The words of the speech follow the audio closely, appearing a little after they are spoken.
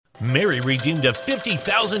Mary redeemed a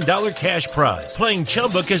 $50,000 cash prize playing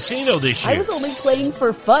Chumba Casino this year. I was only playing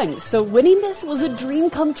for fun, so winning this was a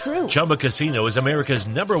dream come true. Chumba Casino is America's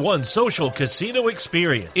 #1 social casino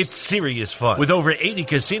experience. It's serious fun. With over 80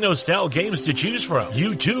 casino-style games to choose from,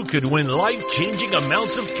 you too could win life-changing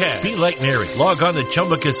amounts of cash. Be like Mary. Log on to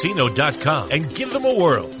ChumbaCasino.com and give them a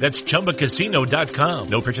whirl. That's ChumbaCasino.com.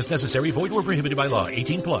 No purchase necessary. Void where prohibited by law.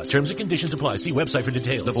 18 plus. Terms and conditions apply. See website for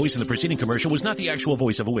details. The voice in the preceding commercial was not the actual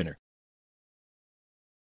voice of a winner.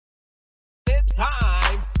 It's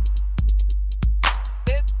time.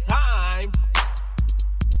 It's time.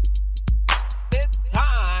 It's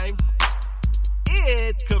time.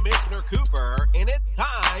 It's Commissioner Cooper, and it's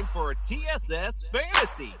time for TSS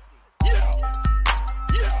Fantasy. Yeah.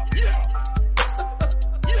 Yeah. Yeah.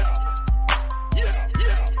 Yeah. Yeah. Yeah.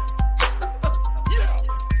 Yeah.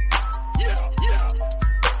 Yeah. Yeah.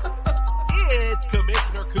 It's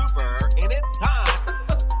Commissioner Cooper, and it's time.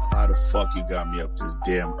 How the fuck you got me up this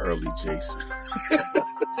damn early, Jason?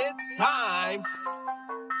 It's time.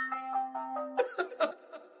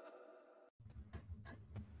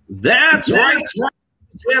 That's right,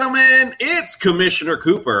 gentlemen. It's Commissioner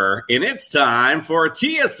Cooper, and it's time for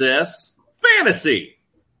TSS Fantasy.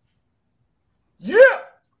 Yeah.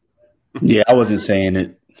 Yeah, I wasn't saying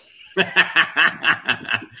it.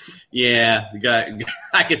 Yeah,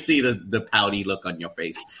 I can see the pouty look on your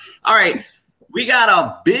face. All right. We got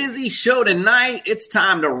a busy show tonight. It's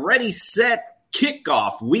time to ready, set,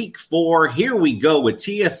 kickoff week 4. Here we go with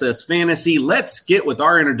TSS Fantasy. Let's get with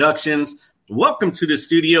our introductions. Welcome to the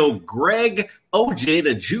studio, Greg, OJ,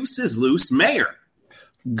 the Juice is Loose Mayor.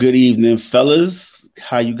 Good evening, fellas.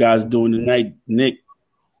 How you guys doing tonight? Nick,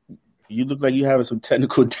 you look like you're having some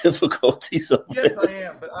technical difficulties. Yes, I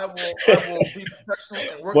am, but I will be professional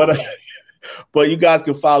and work But you guys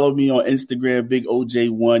can follow me on Instagram, Big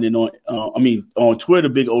OJ1, and on Twitter,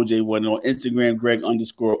 Big OJ1, and on Instagram,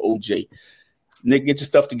 Greg_OJ. Nick, get your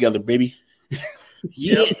stuff together, baby.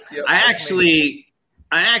 Yep. I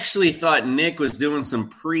actually thought Nick was doing some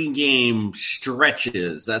pregame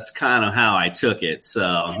stretches. That's kind of how I took it.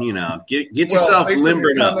 So, get yourself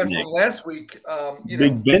limbered up, Nick. From last week,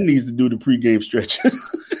 Big Ben needs to do the pregame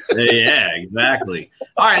stretches. Yeah, exactly.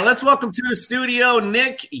 All right, let's welcome to the studio,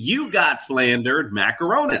 Nick. You got Flandered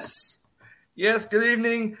Macaronis. Yes, good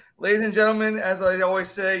evening, ladies and gentlemen. As I always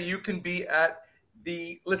say, you can be at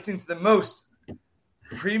listening to the most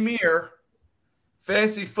premier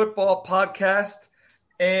fantasy football podcast.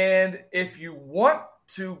 And if you want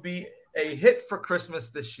to be a hit for Christmas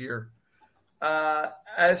this year,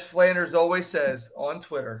 as Flanders always says on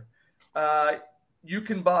Twitter, you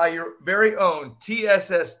can buy your very own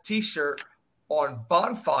TSS t-shirt on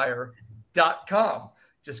bonfire.com.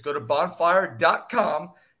 Just go to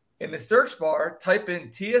bonfire.com. In the search bar, type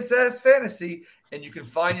in TSS Fantasy, and you can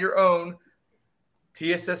find your own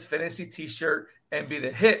TSS Fantasy t-shirt and be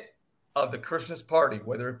the hit of the Christmas party.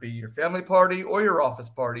 Whether it be your family party or your office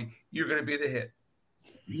party, you're going to be the hit.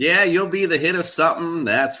 Yeah, you'll be the hit of something,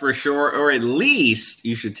 that's for sure. Or at least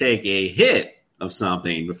you should take a hit of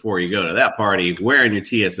something before you go to that party wearing your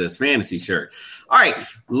TSS Fantasy shirt. All right,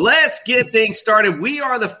 let's get things started. We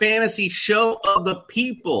are the fantasy show of the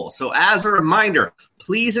people. So as a reminder,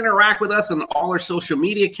 please interact with us on all our social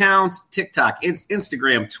media accounts, TikTok,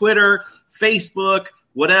 Instagram, Twitter, Facebook,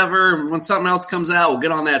 whatever. When something else comes out, we'll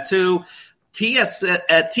get on that too.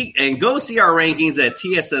 And go see our rankings at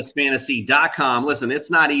tssfantasy.com. Listen, it's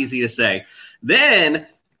not easy to say. Then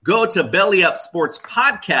go to Belly Up Sports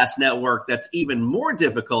Podcast Network. That's even more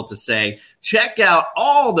difficult to say. Check out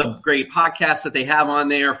all the great podcasts that they have on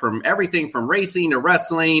there, from everything from racing to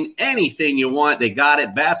wrestling, anything you want. They got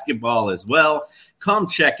it. Basketball as well. Come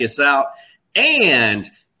check us out. And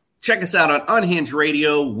check us out on Unhinged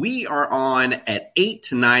Radio. We are on at 8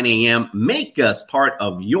 to 9 a.m. Make us part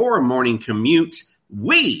of your morning commute.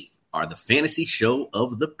 We are the fantasy show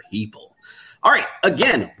of the people. All right,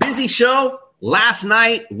 again, busy show. Last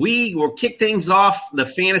night, we will kick things off the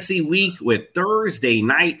fantasy week with Thursday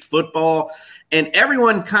night football, and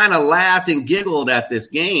everyone kind of laughed and giggled at this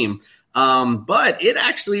game. But it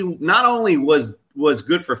actually not only was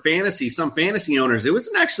good for fantasy, some fantasy owners, it was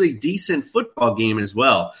an actually decent football game as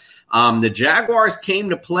well. The Jaguars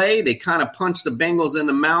came to play. They kind of punched the Bengals in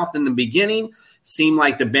the mouth in the beginning. Seemed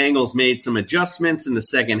like the Bengals made some adjustments in the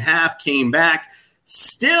second half, came back.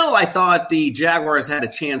 Still, I thought the Jaguars had a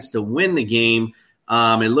chance to win the game.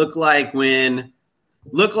 It looked like when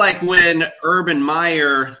Urban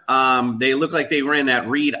Meyer, they looked like they ran that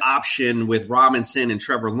read option with Robinson and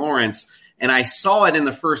Trevor Lawrence. And I saw it in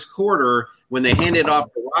the first quarter when they handed it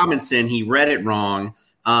off to Robinson. He read it wrong.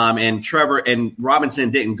 and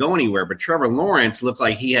Robinson didn't go anywhere, but Trevor Lawrence looked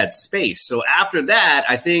like he had space. So after that,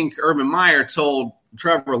 I think Urban Meyer told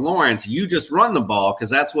Trevor Lawrence, you just run the ball, because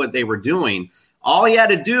that's what they were doing. All he had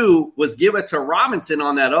to do was give it to Robinson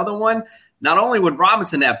on that other one. Not only would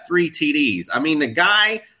Robinson have 3 TDs, I mean, the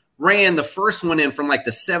guy ran the first one in from like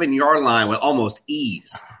the 7-yard line with almost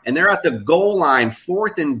ease. And they're at the goal line,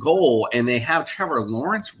 4th and goal, and they have Trevor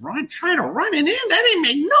Lawrence trying to run it in. That didn't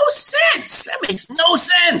make no sense. That makes no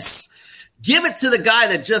sense. Give it to the guy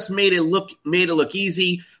that just made it look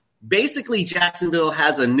easy. Basically, Jacksonville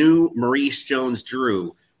has a new Maurice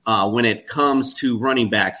Jones-Drew when it comes to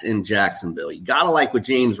running backs in Jacksonville. You got to like what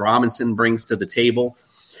James Robinson brings to the table.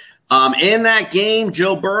 In that game,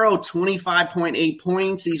 Joe Burrow, 25.8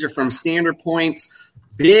 points. These are from standard points.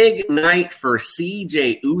 Big night for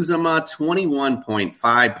CJ Uzomah,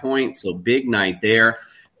 21.5 points. So big night there.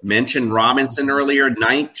 Mentioned Robinson earlier,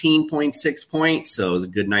 19.6 points. So it was a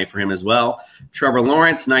good night for him as well. Trevor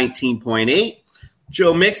Lawrence, 19.8.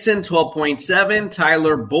 Joe Mixon, 12.7.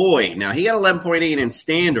 Tyler Boyd. Now, he had 11.8 in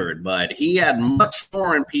standard, but he had much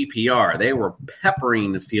more in PPR. They were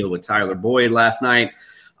peppering the field with Tyler Boyd last night.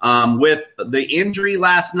 With the injury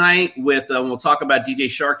last night, we'll talk about DJ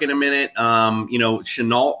Shark in a minute.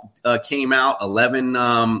 Chenault came out,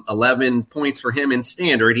 11 points for him in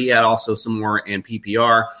standard. He had also some more in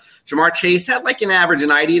PPR. Jamar Chase had like an average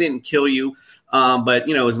night. He didn't kill you. But,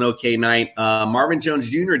 it was an okay night. Marvin Jones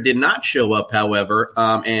Jr. did not show up, however.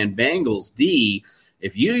 And Bengals D,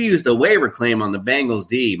 if you used a waiver claim on the Bengals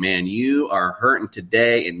D, man, you are hurting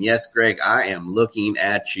today. And yes, Greg, I am looking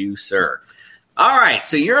at you, sir. All right,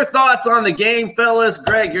 so your thoughts on the game, fellas.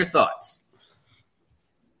 Greg, your thoughts.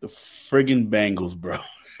 The friggin' Bengals, bro.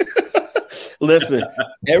 Listen,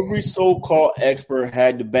 every so-called expert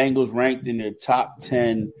had the Bengals ranked in their top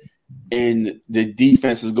 10 in the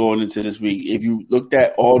defenses going into this week. If you looked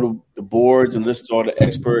at all the boards and listened to all the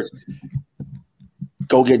experts,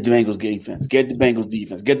 go get the Bengals defense. Get the Bengals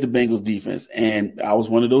defense. Get the Bengals defense. And I was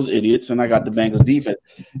one of those idiots, and I got the Bengals defense.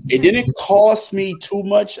 It didn't cost me too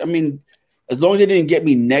much. I mean, as long as it didn't get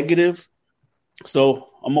me negative, so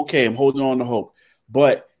I'm okay. I'm holding on to hope.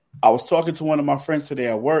 But I was talking to one of my friends today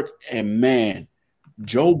at work, and, man,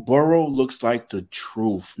 Joe Burrow looks like the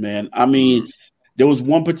truth, man. I mean, there was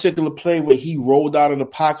one particular play where he rolled out of the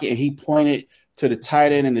pocket and he pointed to the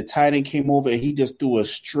tight end, and the tight end came over and he just threw a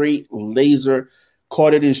straight laser,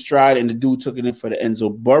 caught it in stride, and the dude took it in for the end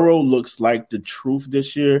zone. Burrow looks like the truth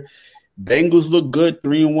this year. Bengals look good,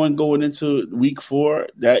 3-1 going into week 4.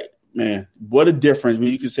 That, man, what a difference when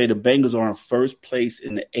you can say the Bengals are in first place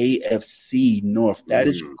in the AFC North. That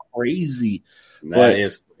is crazy. That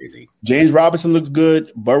is crazy. James Robinson looks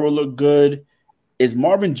good. Burrow looked good. Is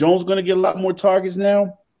Marvin Jones going to get a lot more targets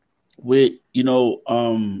now with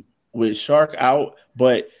Shark out?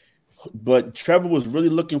 But Trevor was really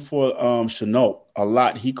looking for Chenault a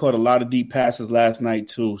lot. He caught a lot of deep passes last night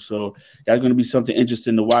too. So that's going to be something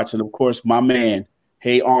interesting to watch. And, of course, my man,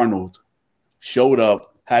 Hey Arnold, showed up.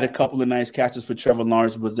 Had a couple of nice catches for Trevor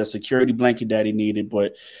Lawrence. Was the security blanket that he needed.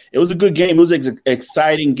 But it was a good game. It was an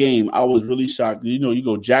exciting game. I was really shocked. You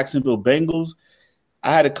go Jacksonville Bengals.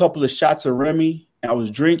 I had a couple of shots of Remy. I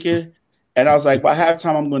was drinking. And I was like, by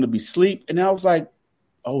halftime, I'm going to be asleep. And I was like,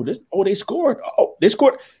 they scored. Oh, they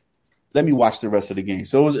scored. Let me watch the rest of the game.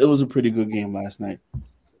 So it was a pretty good game last night.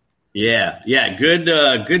 Yeah.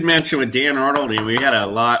 Good mention with Dan Arnold. And we had a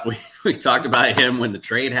lot. We talked about him when the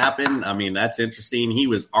trade happened. I mean, that's interesting. He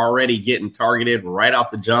was already getting targeted right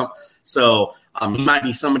off the jump. So he might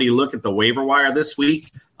be somebody to look at the waiver wire this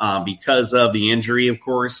week because of the injury, of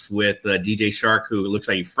course, with DJ Shark, who looks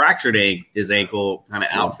like he fractured his ankle, kind of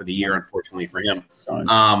out for the year, unfortunately for him.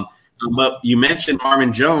 But you mentioned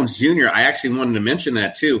Marvin Jones Jr. I actually wanted to mention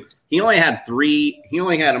that too. He only had three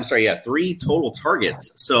total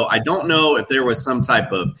targets. So I don't know if there was some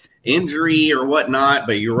type of injury or whatnot,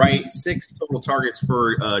 but you're right. 6 total targets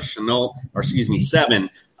for Chenault, 7,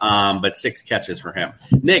 but 6 catches for him.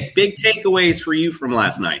 Nick, big takeaways for you from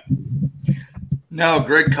last night. No,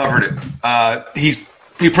 Greg covered it. He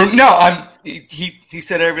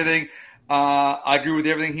said everything. I agree with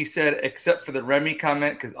everything he said except for the Remy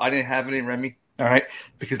comment because I didn't have any Remy. All right,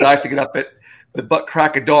 because I have to get up at the butt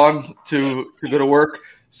crack of dawn to go to work.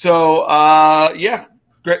 So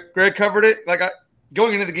Greg covered it.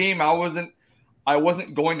 Going into the game, I wasn't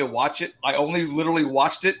going to watch it. I only literally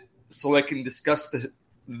watched it so I can discuss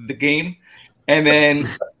the game, and then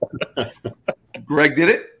Greg did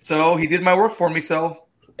it. So he did my work for me. So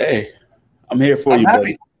hey, I'm here for you, happy.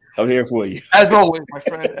 buddy. I'm here for you. As always, my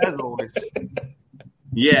friend, as always.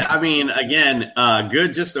 Yeah, I mean, again,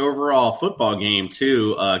 good just overall football game,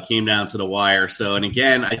 too, came down to the wire. So, and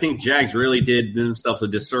again, I think Jags really did themselves a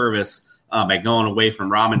disservice by going away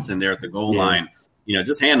from Robinson there at the goal line.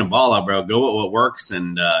 Just hand the ball out, bro. Go with what works.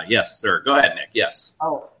 And yes, sir. Go ahead, Nick. Yes.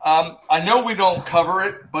 I know we don't cover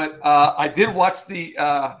it, but I did watch the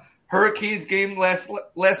Hurricanes game last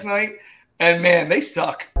night, and, man, they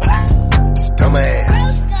suck.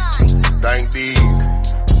 Dumbass. Thank these.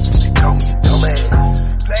 Dumbass.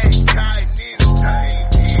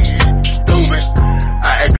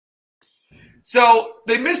 So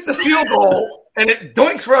they missed the field goal, and it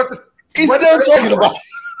doinks right out the. He's still talking about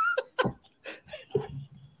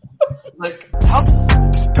like how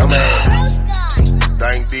dumbass.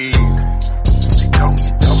 Thank these.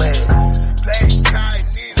 Dumbass.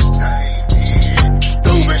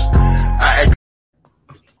 Stupid.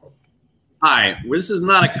 Hi, this is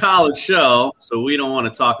not a college show, so we don't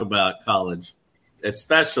want to talk about college,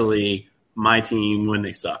 especially my team when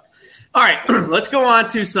they suck. All right, let's go on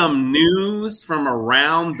to some news from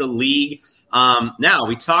around the league. Now,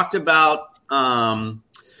 we talked about, DJ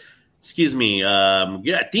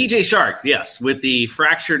Shark, yes, with the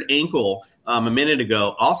fractured ankle a minute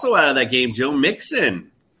ago. Also out of that game, Joe Mixon,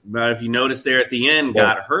 but if you notice there at the end,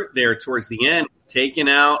 got hurt there towards the end, taken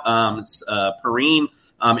out. Perrine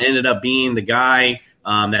ended up being the guy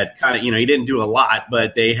that kind of, he didn't do a lot,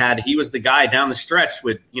 but he was the guy down the stretch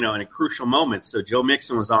with, in a crucial moment. So Joe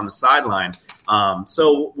Mixon was on the sideline.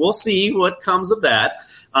 So we'll see what comes of that.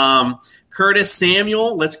 Curtis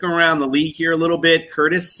Samuel, let's go around the league here a little bit.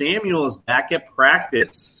 Curtis Samuel is back at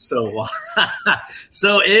practice.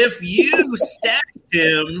 So if you stacked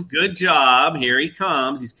him, good job. Here he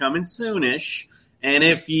comes. He's coming soonish. And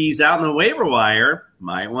if he's out in the waiver wire,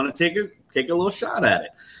 might want to take a little shot at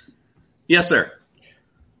it. Yes, sir.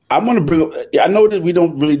 I'm going to bring up – I know that we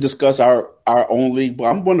don't really discuss our own league, but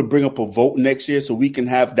I'm going to bring up a vote next year so we can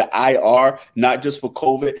have the IR, not just for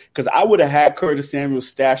COVID, because I would have had Curtis Samuel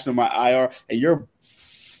stashed on my IR, and your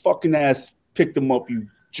fucking ass picked him up, you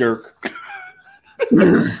jerk.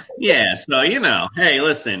 Yeah, so, hey,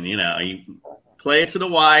 listen, you play it to the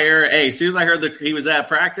wire. Hey, as soon as I heard that he was at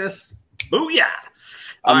practice, booyah.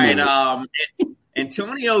 All right,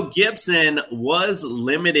 Antonio Gibson was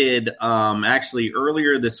limited actually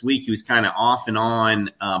earlier this week. He was kind of off and on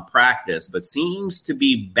practice, but seems to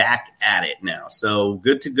be back at it now. So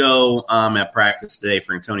good to go at practice today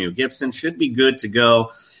for Antonio Gibson. Should be good to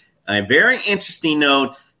go. A very interesting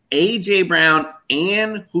note, A.J. Brown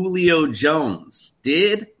and Julio Jones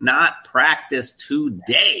did not practice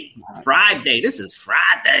today. Friday. This is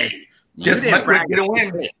Friday. Just might get a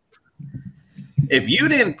win. If you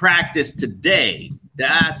didn't practice today,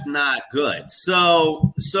 that's not good.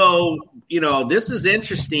 So this is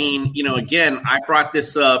interesting. Again, I brought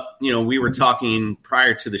this up, we were talking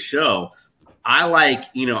prior to the show. I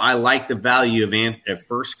like the value of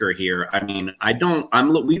Fursker here. I mean,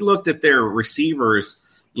 we looked at their receivers.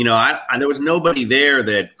 There was nobody there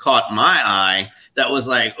that caught my eye that was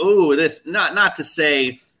like, oh, this not to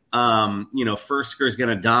say, Fursker is going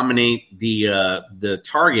to dominate the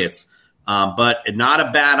targets. But not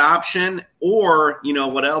a bad option. Or,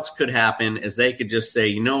 what else could happen is they could just say,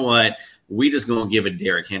 you know what, we just going to give it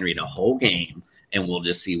Derrick Henry the whole game, and we'll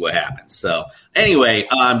just see what happens. So, anyway,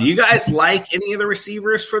 do you guys like any of the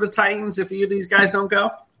receivers for the Titans if any of these guys don't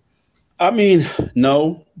go? I mean,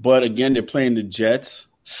 no. But, again, they're playing the Jets.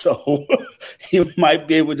 So, you might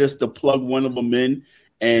be able just to plug one of them in,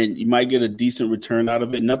 and you might get a decent return out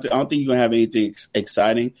of it. I don't think you're going to have anything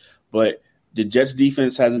exciting, but – the Jets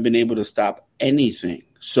defense hasn't been able to stop anything.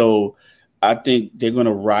 So I think they're going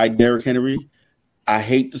to ride Derrick Henry. I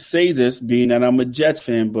hate to say this, being that I'm a Jets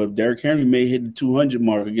fan, but Derrick Henry may hit the 200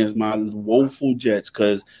 mark against my woeful Jets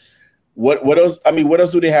because what else? I mean, what else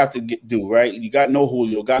do they have to do, right? You got no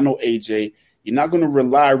Julio, got no AJ. You're not going to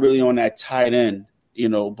rely really on that tight end,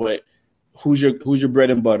 but who's your bread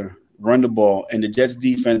and butter? Run the ball. And the Jets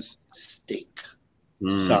defense stink.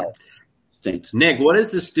 Sorry. Nick, what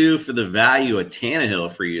does this do for the value of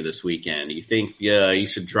Tannehill for you this weekend? Do you think you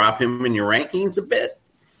should drop him in your rankings a bit?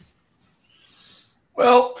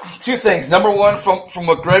 Well, two things. Number one, from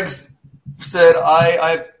what Greg's said,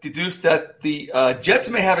 I deduced that the Jets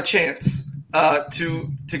may have a chance to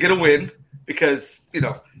get a win because,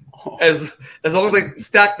 as long as they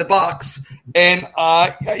stack the box. And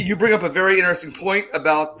you bring up a very interesting point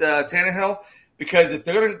about Tannehill because if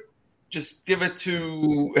they're going to just give it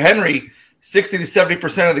to Henry 60 to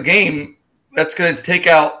 70% of the game, that's going to take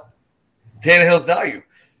out Tannehill's value.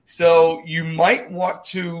 So you might want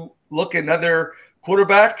to look at another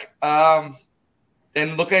quarterback and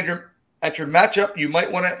look at at your matchup, you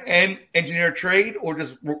might want to engineer a trade or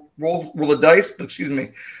just roll the dice.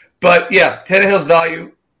 But yeah, Tannehill's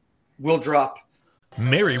value will drop.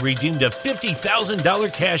 Mary redeemed a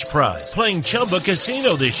 $50,000 cash prize playing Chumba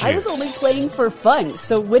Casino this year. I was only playing for fun,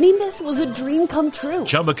 so winning this was a dream come true.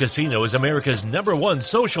 Chumba Casino is America's #1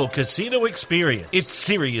 social casino experience. It's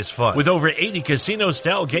serious fun. With over 80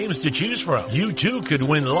 casino-style games to choose from, you too could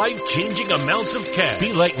win life-changing amounts of cash.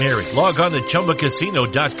 Be like Mary. Log on to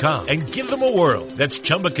ChumbaCasino.com and give them a whirl. That's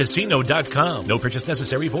ChumbaCasino.com. No purchase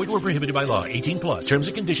necessary. Void where prohibited by law. 18+. Terms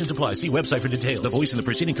and conditions apply. See website for details. The voice in the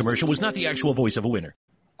preceding commercial was not the actual voice of a winner.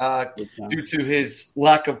 Due to his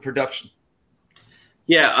lack of production.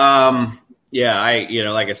 Yeah,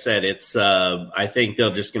 like I said, it's. I think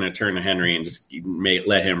they're just going to turn to Henry and just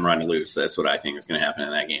let him run loose. That's what I think is going to happen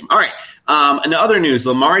in that game. All right. And the other news: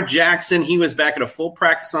 Lamar Jackson. He was back at a full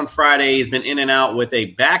practice on Friday. He's been in and out with a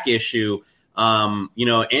back issue.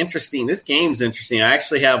 Interesting. This game's interesting. I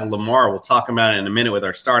actually have Lamar. We'll talk about it in a minute with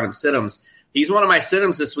our stardom sit-ems. He's one of my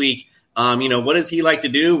sit-ems this week. What does he like to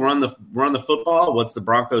do? Run the football. What's the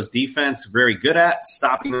Broncos defense very good at?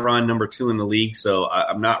 Stopping the run, number 2 in the league. So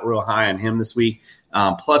I'm not real high on him this week.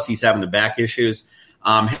 Plus he's having the back issues.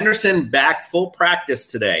 Henderson back full practice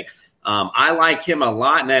today. I like him a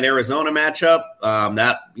lot in that Arizona matchup.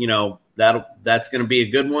 That's going to be a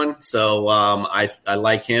good one. So I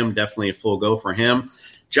like him. Definitely a full go for him.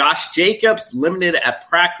 Josh Jacobs limited at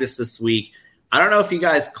practice this week. I don't know if you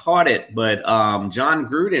guys caught it, but John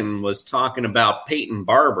Gruden was talking about Peyton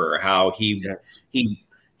Barber, how he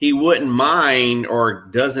wouldn't mind or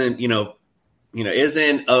doesn't,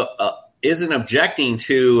 isn't objecting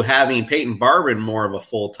to having Peyton Barber in more of a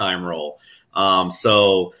full-time role.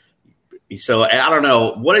 So I don't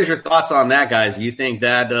know. What is your thoughts on that, guys? Do you think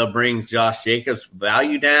that brings Josh Jacobs'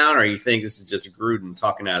 value down, or you think this is just Gruden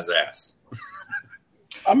talking out his ass?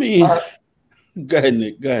 I mean. Go ahead,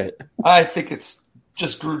 Nick. Go ahead. I think it's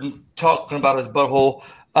just Gruden talking about his butthole.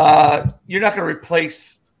 You're not going to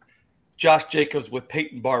replace Josh Jacobs with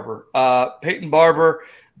Peyton Barber. Peyton Barber,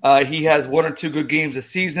 he has 1 or 2 good games a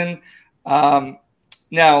season.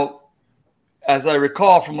 Now, as I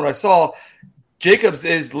recall from what I saw, Jacobs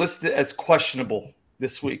is listed as questionable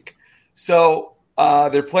this week. So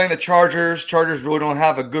they're playing the Chargers. Chargers really don't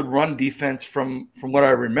have a good run defense from what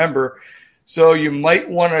I remember. So you might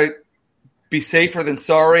want to be safer than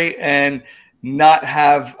sorry and not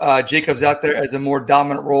have Jacobs out there as a more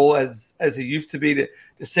dominant role as he used to be to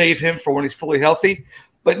save him for when he's fully healthy.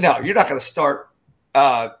 But no, you're not going to start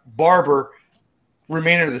Barber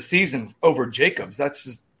remainder of the season over Jacobs. That's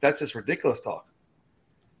just ridiculous talk.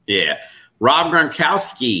 Yeah. Rob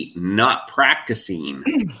Gronkowski not practicing.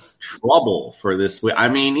 Trouble for this week. I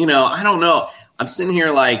mean, I don't know. I'm sitting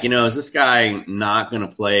here like, is this guy not going to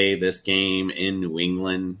play this game in New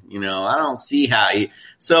England? I don't see how he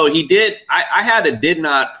did. I had a did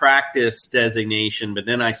not practice designation, but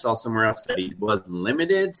then I saw somewhere else that he was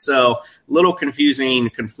limited. So a little confusing,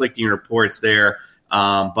 conflicting reports there.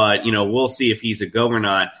 But we'll see if he's a go or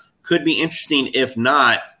not. Could be interesting. If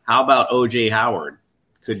not, how about OJ Howard?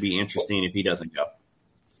 Could be interesting if he doesn't go.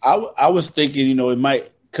 I was thinking, it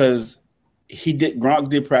might, because Gronk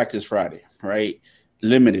did practice Friday, right?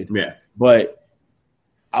 Limited. Yeah. But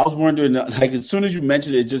I was wondering, like, as soon as you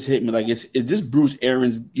mentioned it, it just hit me, like, is this Bruce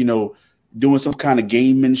Arians, doing some kind of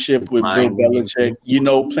gamemanship with Bill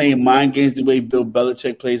Belichick, playing mind games the way Bill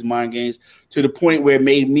Belichick plays mind games, to the point where it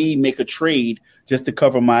made me make a trade just to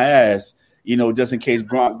cover my ass, just in case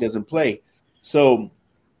Gronk doesn't play. So,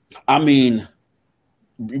 I mean,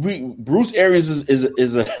 Bruce Arians is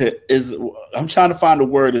I'm trying to find the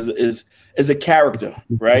word is a character,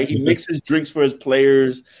 right? He mixes drinks for his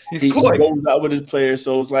players. He goes out with his players.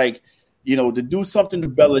 So it's like, to do something to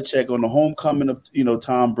Belichick on the homecoming of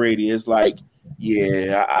Tom Brady is like,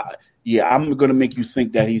 I'm gonna make you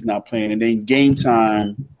think that he's not playing, and then game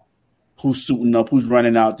time, who's suiting up, who's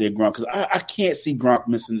running out there, Gronk? Because I can't see Gronk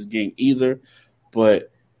missing this game either, but.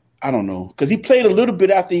 I don't know, because he played a little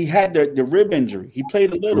bit after he had the rib injury. He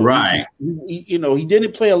played a little, right? He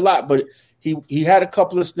didn't play a lot, but he had a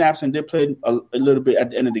couple of snaps and did play a little bit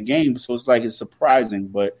at the end of the game. So it's like it's surprising,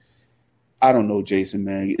 but I don't know, Jason,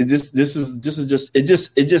 man. This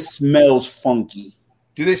just smells funky.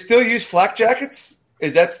 Do they still use flak jackets?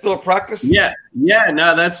 Is that still a practice? Yeah,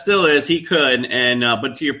 no, that still is. He could, and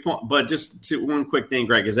but to your point, but just to one quick thing,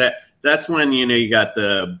 Greg, is that's when you got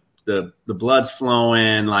the blood's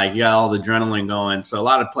flowing, like you got all the adrenaline going. So a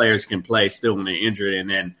lot of players can play still when they're injured, and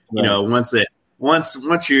then once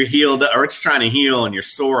you're healed or it's trying to heal and you're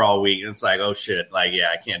sore all week, it's like, oh shit, like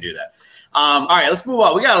I can't do that. All right, let's move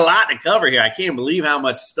on. We got a lot to cover here. I can't believe how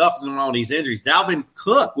much stuff is going on with these injuries. Dalvin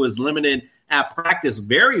Cook was limited at practice,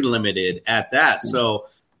 very limited at that. So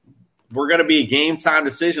we're going to be a game time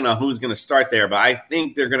decision on who's going to start there. But I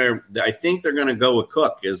think they're going to go with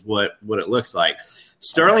Cook is what it looks like.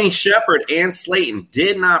 Sterling Shepard and Slayton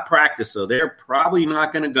did not practice, so they're probably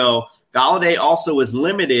not going to go. Galladay also is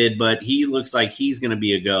limited, but he looks like he's going to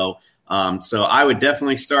be a go. So I would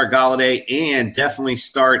definitely start Galladay and definitely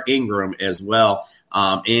start Ingram as well.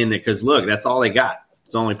 Because, look, that's all they got.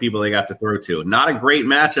 It's the only people they got to throw to. Not a great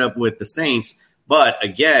matchup with the Saints, but,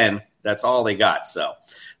 again, that's all they got. So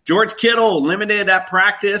George Kittle limited at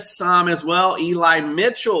practice as well. Eli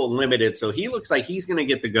Mitchell limited, so he looks like he's going to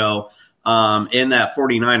get the go in that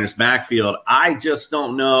 49ers backfield. I just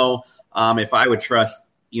don't know if I would trust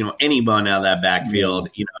anyone out of that backfield.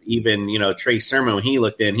 Even Trey Sermon, when he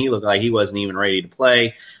looked like he wasn't even ready to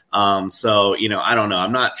play. So I don't know.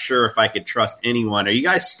 I'm not sure if I could trust anyone. Are you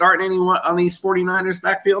guys starting anyone on these 49ers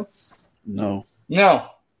backfield? No. Yeah,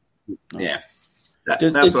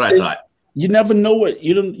 that's what I thought. You never know what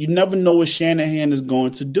you never know what Shanahan is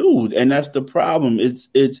going to do, and that's the problem.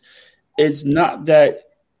 It's not that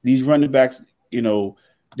these running backs, they're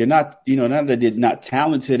not, not that they're not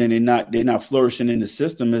talented and they're not flourishing in the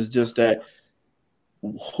system. It's just that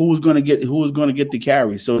who's going to get the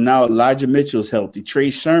carry. So now Elijah Mitchell's healthy. Trey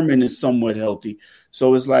Sermon is somewhat healthy.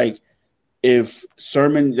 So it's like if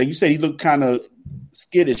Sermon, like you said, he looked kind of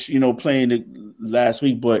skittish, playing it last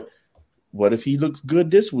week, but what if he looks good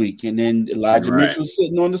this week? And then Elijah Mitchell's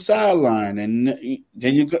sitting on the sideline, and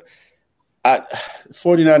then you go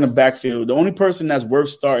 49 backfield. The only person that's worth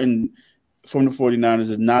starting from the 49ers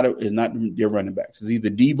is not their running backs. It's either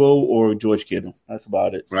Debo or George Kittle. That's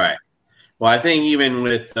about it. Right. Well, I think even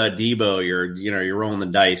with Debo, you're rolling the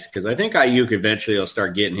dice because I think Ayuk eventually will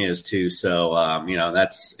start getting his too. So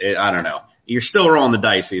that's it. I don't know. You're still rolling the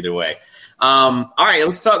dice either way. All right,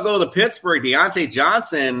 let's go to Pittsburgh. Deontay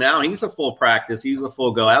Johnson, now he's a full practice. He's a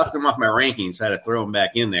full go. I left him off my rankings, so I had to throw him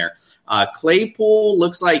back in there. Claypool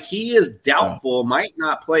looks like he is doubtful, might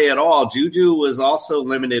not play at all. Juju was also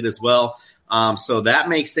limited as well. So that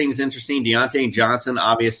makes things interesting. Deontay Johnson,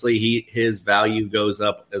 obviously, his value goes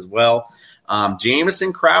up as well.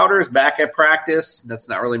 Jamison Crowder is back at practice. That's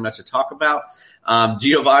not really much to talk about.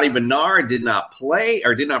 Giovanni Bernard did not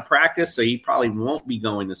practice, so he probably won't be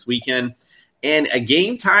going this weekend. And a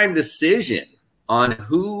game-time decision on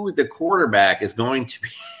who the quarterback is going to be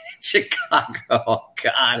in Chicago. Oh,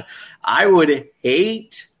 God. I would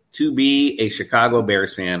hate to be a Chicago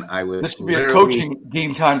Bears fan. This should be a coaching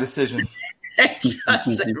game-time decision. It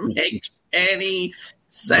doesn't make any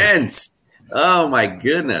sense. Oh, my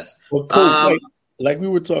goodness. Well, Coach, like we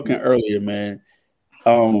were talking earlier, man,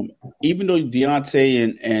 even though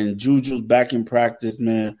Deontay and Juju's back in practice,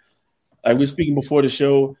 man, like we were speaking before the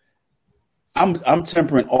show, I'm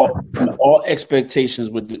tempering all expectations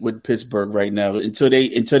with Pittsburgh right now until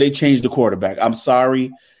they change the quarterback. I'm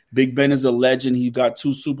sorry. Big Ben is a legend. He got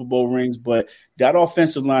 2 Super Bowl rings, but that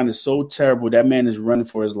offensive line is so terrible. That man is running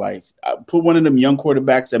for his life. I put one of them young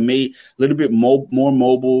quarterbacks that made a little bit more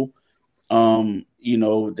mobile,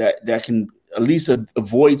 that can at least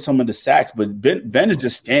avoid some of the sacks. But Ben is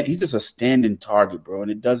he's just a standing target, bro,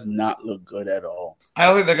 and it does not look good at all. I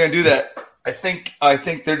don't think they're going to do that. I think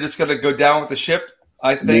they're just going to go down with the ship.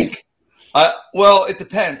 I think. Well, it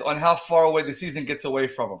depends on how far away the season gets away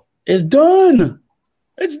from them. It's done.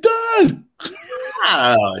 It's done.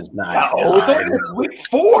 No, it's not. No, it's only week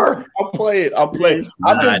 4. I'll play it. I'm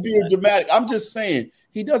just being dramatic. I'm just saying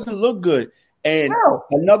he doesn't look good. And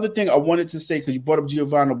another thing I wanted to say, because you brought up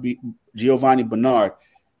Giovanni Bernard,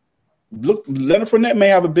 look, Leonard Fournette may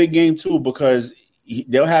have a big game too, because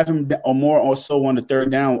they'll have him or more also on the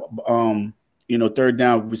third down,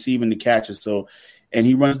 receiving the catches. So, and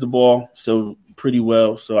he runs the ball so pretty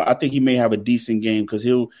well. So I think he may have a decent game because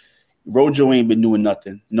Rojo ain't been doing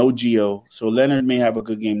nothing. No Gio. So Leonard may have a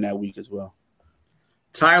good game that week as well.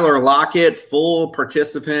 Tyler Lockett, full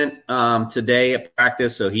participant today at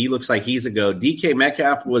practice, so he looks like he's a go. DK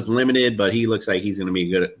Metcalf was limited, but he looks like he's going to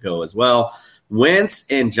be a good go as well. Wentz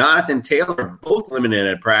and Jonathan Taylor are both limited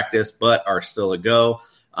at practice, but are still a go.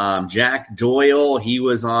 Jack Doyle, he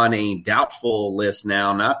was on a doubtful list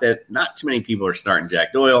now. Not too many people are starting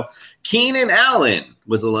Jack Doyle. Keenan Allen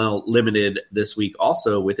was a little limited this week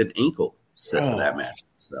also with an ankle set for that match.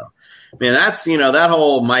 So, man, that's, that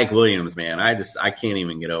whole Mike Williams, man. I can't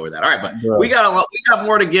even get over that. All right, but we got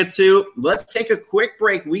more to get to. Let's take a quick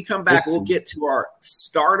break. We come back. We'll get to our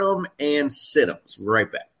stardom and sit-ems. We're right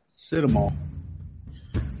back. Sit 'em all.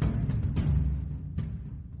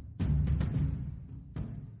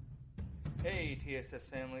 Hey, TSS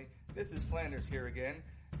family. This is Flanders here again,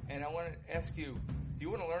 and I want to ask you, do you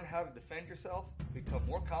want to learn how to defend yourself, become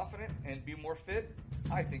more confident, and be more fit?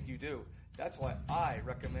 I think you do. That's why I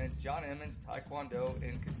recommend John Emmons Taekwondo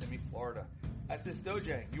in Kissimmee, Florida. At this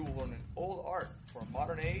dojang, you will learn an old art for a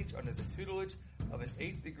modern age under the tutelage of an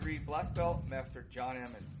 8th degree black belt master John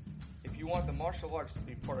Emmons. If you want the martial arts to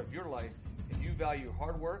be part of your life and you value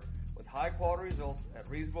hard work with high quality results at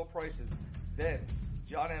reasonable prices, then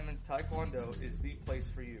John Emmons Taekwondo is the place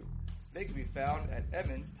for you. They can be found at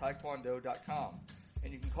evanstaekwondo.com,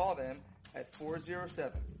 and you can call them at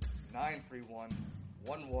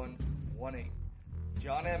 407-931-1118.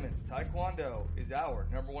 John Emmons Taekwondo is our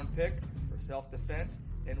number one pick for self-defense,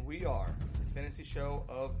 and we are the fantasy show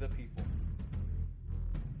of the people.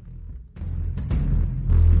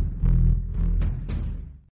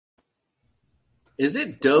 Is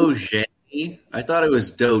it Doje? I thought it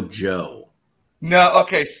was Dojo. No,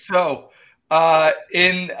 okay, so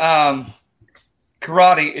in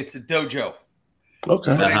karate, it's a dojo.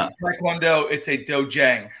 Okay. But in Taekwondo, it's a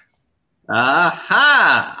dojang.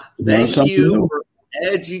 Aha! Thank something you new. for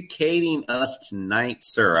educating us tonight,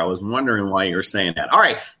 sir. I was wondering why you were saying that. All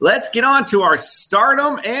right, let's get on to our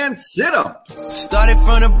stardom and sit-ems. Started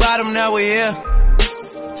from the bottom, now we're here.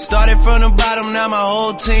 Started from the bottom, now my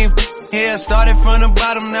whole team here. Started from the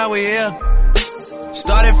bottom, now we're here.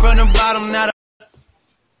 Started from the bottom, now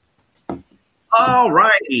All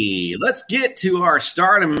righty, let's get to our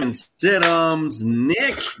stardom and sit-ems.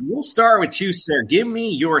 Nick, we'll start with you, sir. Give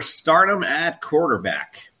me your stardom at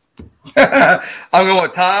quarterback. I'm going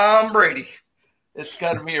with Tom Brady. It's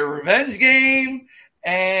got to be a revenge game.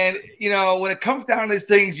 And, when it comes down to these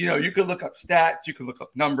things, you can look up stats, you can look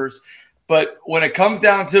up numbers. But when it comes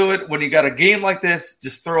down to it, when you got a game like this,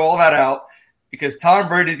 just throw all that out because Tom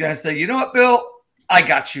Brady's going to say, you know what, Bill, I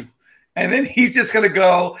got you. And then he's just going to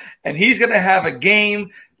go and he's going to have a game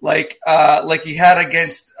like he had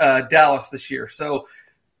against Dallas this year. So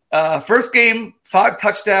first game, 5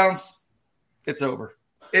 touchdowns. It's over.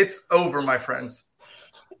 It's over, my friends.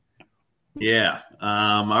 Yeah.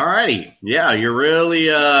 All righty. Yeah, you're really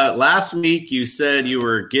last week you said you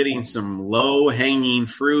were getting some low-hanging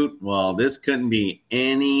fruit. Well, this couldn't be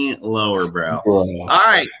any lower, bro. All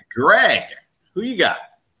right, Greg, who you got?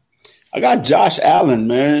 I got Josh Allen,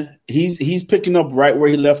 man. He's picking up right where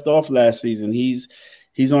he left off last season. He's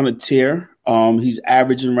on a tear. He's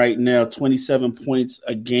averaging right now 27 points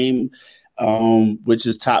a game, which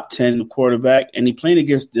is top 10 quarterback, and he playing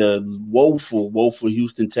against the woeful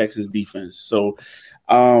Houston Texans defense. So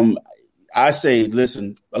I say,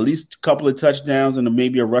 listen, at least a couple of touchdowns and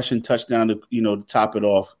maybe a rushing touchdown to top it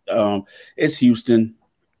off. It's Houston.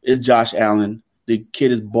 It's Josh Allen. The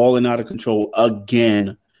kid is balling out of control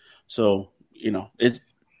again. So,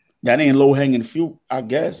 that ain't low-hanging fruit, I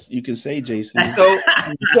guess you can say, Jason. So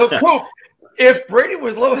proof. If Brady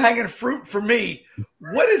was low-hanging fruit for me,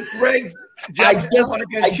 what is Greg's Josh Allen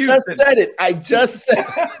against Houston? I just said it.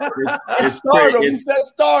 It's stardom. He said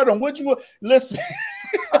stardom. What you want? Listen.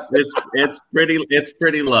 It's pretty low.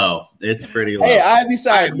 It's pretty low. Hey, I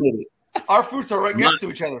decided with it. Our fruits are right next to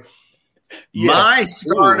each other. My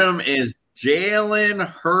stardom is Jalen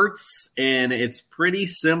Hurts, and it's pretty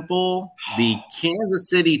simple. The Kansas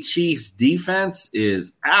City Chiefs defense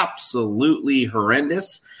is absolutely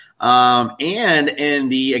horrendous. And in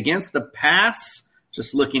the against the pass,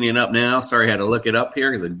 just looking it up now. Sorry, I had to look it up here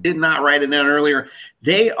because I did not write it down earlier.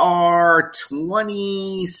 They are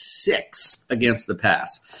 26th against the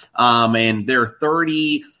pass. And they're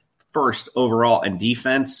 31st overall in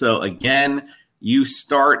defense. So again,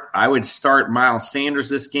 I would start Miles Sanders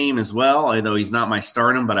this game as well, although he's not my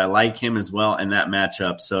stardom, but I like him as well in that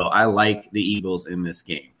matchup. So I like the Eagles in this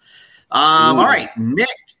game. All right, Nick,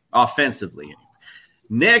 offensively.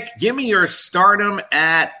 Nick, give me your stardom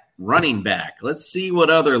at running back. Let's see what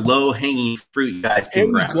other low-hanging fruit you guys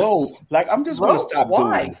can grab. Go. I'm just going to stop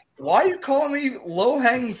why? doing it. Why are you calling me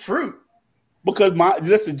low-hanging fruit? Because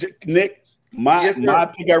Nick, my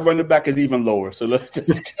pick at running back is even lower. So let's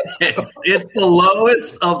just it's the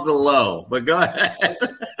lowest of the low. But go ahead.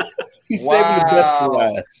 He's saving the best for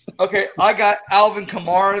last. Okay, I got Alvin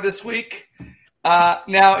Kamara this week.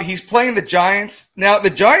 Now he's playing the Giants. Now the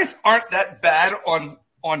Giants aren't that bad on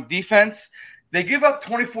defense. They give up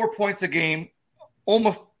 24 points a game,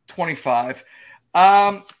 almost 25.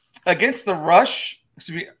 Against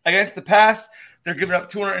the pass, they're giving up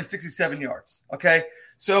 267 yards. Okay,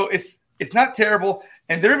 so it's not terrible,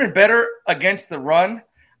 and they're even better against the run.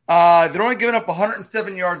 They're only giving up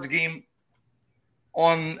 107 yards a game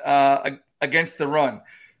against the run.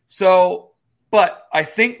 So, but I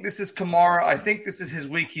think this is Kamara. I think this is his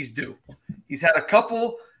week. He's due. He's had a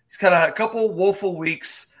couple woeful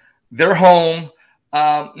weeks. They're home.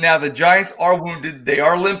 Now, the Giants are wounded. They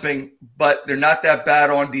are limping, but they're not that bad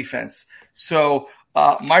on defense. So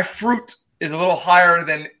my fruit is a little higher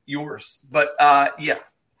than yours. But, yeah,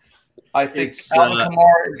 I think Alvin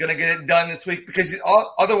Kamara is going to get it done this week because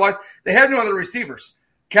otherwise they have no other receivers.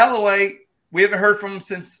 Callaway, we haven't heard from him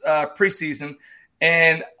since preseason,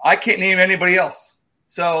 and I can't name anybody else.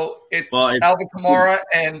 So it's Alvin Kamara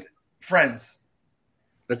and friends.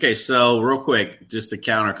 Okay, so real quick, just to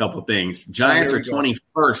counter a couple things. Giants are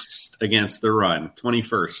 21st against the run,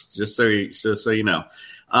 21st, just so you know.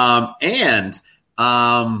 Better than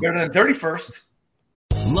 31st.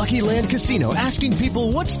 Lucky Land Casino, asking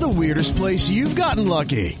people, what's the weirdest place you've gotten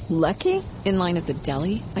lucky? Lucky? In line at the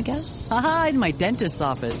deli, I guess? Aha, in my dentist's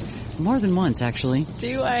office. More than once, actually.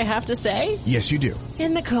 Do I have to say? Yes, you do.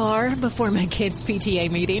 In the car before my kids' PTA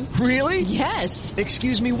meeting. Really? Yes.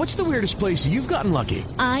 Excuse me, what's the weirdest place you've gotten lucky?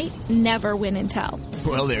 I never win and tell.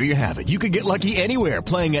 Well, there you have it. You can get lucky anywhere,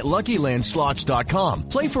 playing at LuckyLandSlots.com.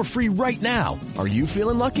 Play for free right now. Are you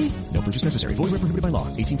feeling lucky? No purchase necessary. Void where prohibited by law.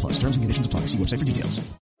 18+. Terms and conditions apply. See website for details.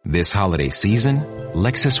 This holiday season,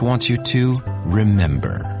 Lexus wants you to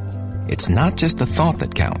remember. It's not just the thought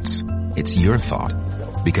that counts. It's your thought.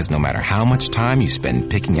 Because no matter how much time you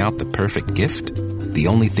spend picking out the perfect gift, the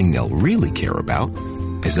only thing they'll really care about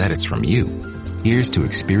is that it's from you. Here's to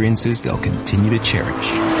experiences they'll continue to cherish.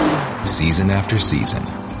 Season after season.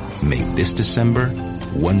 Make this December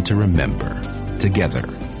one to remember. Together.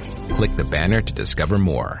 Click the banner to discover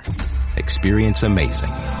more. Experience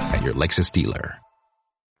amazing at your Lexus dealer.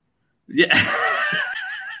 Yeah.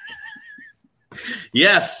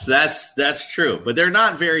 Yes, that's true. But they're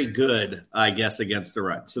not very good, I guess, against the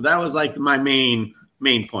run. So that was like my main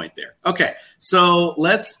point there. Okay, so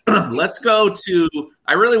let's go to.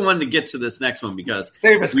 I really wanted to get to this next one because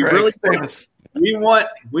we want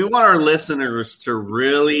our listeners to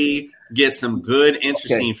really get some good,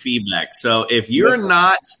 interesting feedback. So if you're hold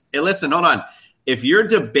on. If you're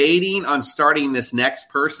debating on starting this next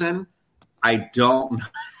person, I don't know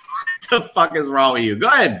what the fuck is wrong with you. Go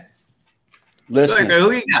ahead. Listen,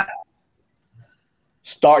 who you got?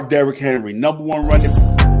 Start Derrick Henry, number one running.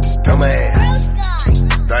 Dumbass.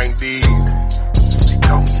 Thank these.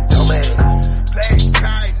 Dumbass.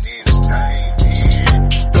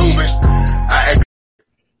 Stupid.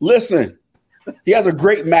 Listen, he has a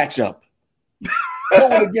great matchup.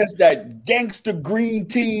 Going against that gangster green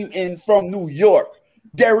team from New York.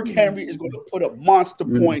 Derrick Henry is going to put up monster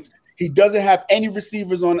points. He doesn't have any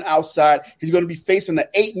receivers on the outside. He's going to be facing an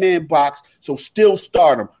 8-man box, so still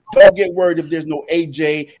start him. Don't get worried if there's no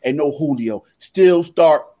AJ and no Julio. Still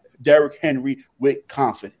start Derrick Henry with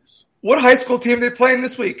confidence. What high school team are they playing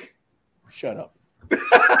this week? Shut up.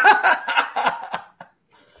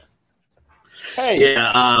 Hey.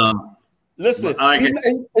 Yeah. Listen,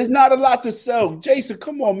 it's not a lot to sell. Jason,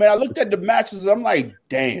 come on, man. I looked at the matches. I'm like,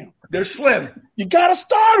 damn. They're slim. You got to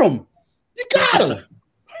start them. You got to.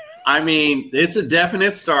 I mean, it's a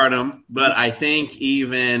definite stardom, but I think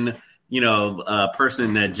even, a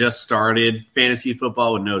person that just started fantasy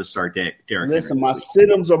football would know to start Derrick Henry. Listen, my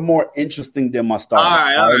sit-ems are more interesting than my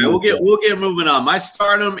stardoms. All right. We'll get moving on. My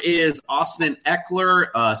stardom is Austin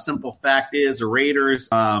Eckler. Simple fact is the Raiders,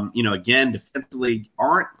 again, defensively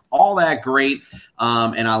aren't all that great.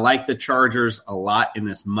 And I like the Chargers a lot in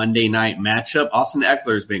this Monday night matchup. Austin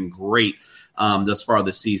Eckler has been great thus far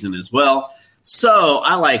this season as well. So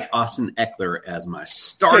I like Austin Eckler as my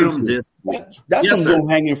stardom this week. That's some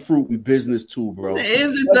low-hanging fruit in business too, bro.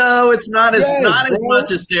 Is it though? It's not as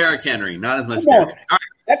much as Derrick Henry. Not as much as Derrick Henry. All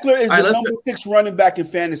right. Eckler is the number 6 running back in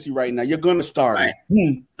fantasy right now. You're going to start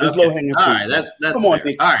him. It's low-hanging fruit. All right, that's come on, fair.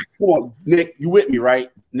 Nick. All right, come on, Nick. You with me,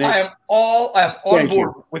 right? Nick? I am on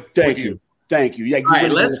board with you. Thank you. Yeah. All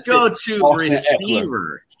right, let's go to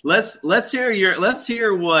receiver. Let's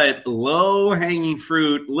hear what low hanging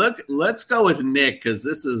fruit. Let's go with Nick because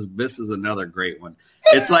this is another great one.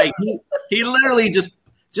 It's like he literally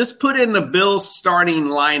just put in the Bills starting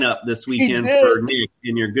lineup this weekend for Nick,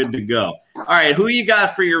 and you're good to go. All right, who you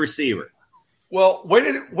got for your receiver? Well, way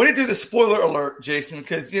to do the spoiler alert, Jason,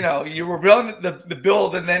 because you were building the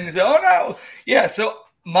build and then you say, oh no, yeah. So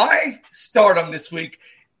my stardom this week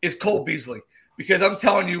is Cole Beasley because I'm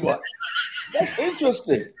telling you what. That's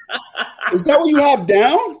interesting. Is that what you have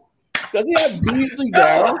down? Does he have Beasley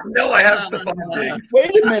down? No, I have Stephon Diggs.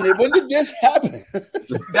 Wait a minute. When did this happen?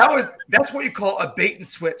 That's what you call a bait and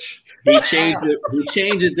switch. He changed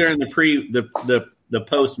it during the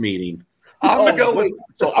post meeting. I'm gonna go with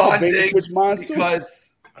Stephon Diggs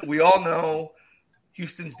because we all know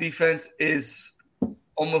Houston's defense is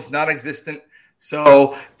almost non-existent.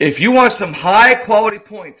 So if you want some high quality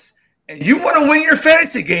points and you want to win your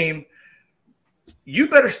fantasy game, you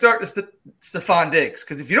better start Stephon Diggs.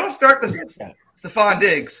 Because if you don't start Stephon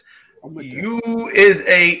Diggs, you is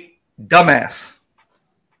a dumbass.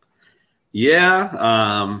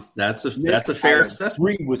 Yeah, that's a fair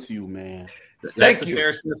assessment. Agree with you, man. That's a fair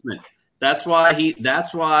assessment. That's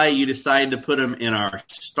why you decided to put him in our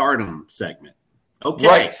stardom segment. Okay.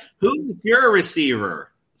 Right. Who's your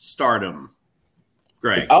receiver? Stardom.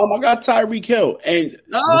 Greg. I got Tyreek Hill. And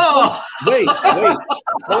wait.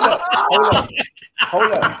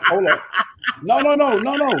 Hold up. No.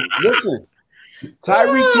 Listen.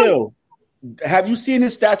 Tyreek Hill. Have you seen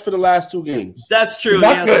his stats for the last 2 games? That's true.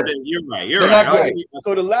 Not good. You're right.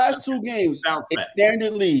 So the last 2 games, in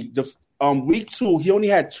standard league, week 2, he only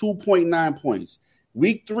had 2.9 points.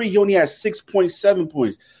 Week 3, he only had 6.7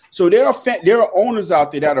 points. So there are owners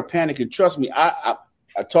out there that are panicking. Trust me, I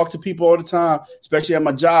talk to people all the time, especially at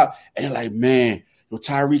my job, and they're like, man,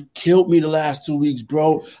 Tyreek killed me the last 2 weeks,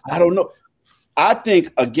 bro. I don't know. I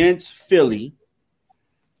think against Philly,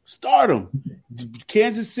 start him.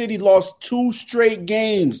 Kansas City lost 2 straight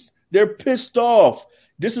games. They're pissed off.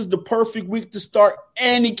 This is the perfect week to start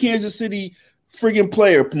any Kansas City friggin'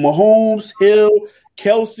 player. Mahomes, Hill,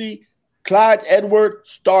 Kelsey, Clyde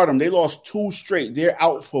Edwards, start them. They lost 2 straight. They're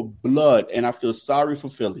out for blood, and I feel sorry for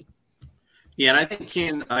Philly. Yeah, and I think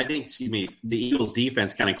the Eagles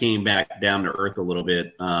defense kind of came back down to earth a little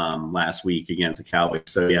bit last week against the Cowboys.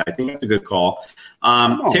 So yeah, I think it's a good call.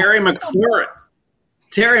 Terry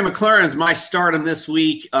McLaurin's my stardom this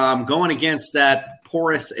week, going against that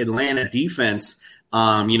porous Atlanta defense.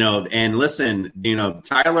 And listen,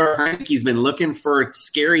 Tyler Heineke's been looking for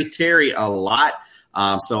Scary Terry a lot.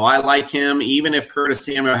 So I like him. Even if Curtis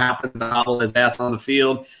Samuel happens to hobble his ass on the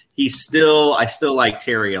field, I still like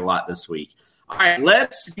Terry a lot this week. All right,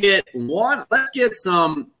 let's get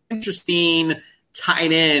some interesting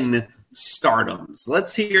tight end stardoms.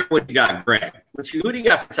 Let's hear what you got, Greg. Who do you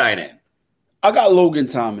got for tight end? I got Logan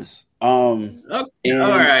Thomas. Okay. All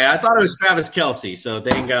right. I thought it was Travis Kelce, so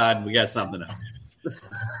thank God we got something else.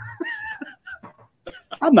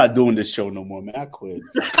 I'm not doing this show no more, man. I quit.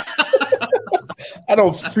 I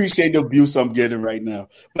don't appreciate the abuse I'm getting right now.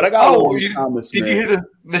 But I got Logan Thomas. Did you hear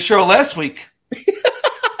the show last week?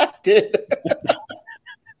 I did.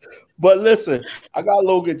 But listen, I got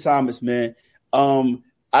Logan Thomas, man.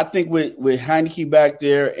 I think with Heineke back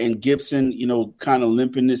there and Gibson, kind of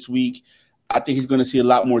limping this week, I think he's going to see a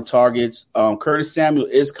lot more targets. Curtis Samuel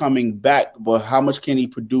is coming back, but how much can he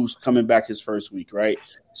produce coming back his first week, right?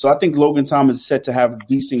 So I think Logan Thomas is set to have a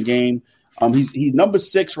decent game. He's number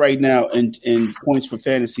 6 right now in points for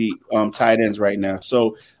fantasy tight ends right now.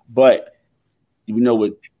 So, but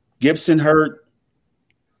with Gibson hurt,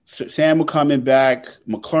 Samuel coming back,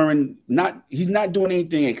 McLaurin he's not doing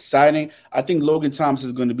anything exciting. I think Logan Thomas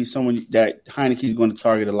is going to be someone that Heineke is going to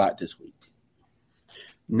target a lot this week.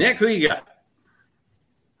 Nick, who you got?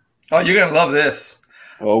 Oh, you're going to love this.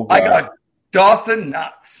 Oh, God. I got Dawson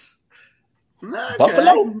Knox. Okay.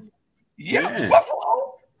 Buffalo? Yeah,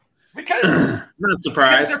 Buffalo. Because not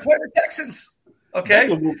surprised. They're playing the Texans. Okay.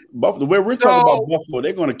 Buffalo. We're talking about Buffalo.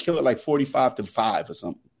 They're going to kill it like 45-5 or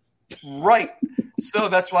something. Right. So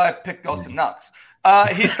that's why I picked Dawson Knox.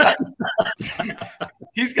 He's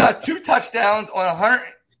got 2 touchdowns on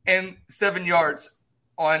 107 yards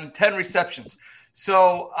on 10 receptions.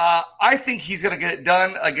 So I think he's going to get it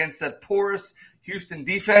done against that porous Houston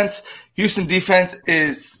defense. Houston defense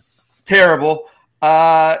is terrible.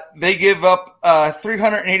 They give up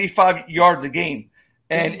 385 yards a game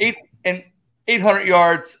and 800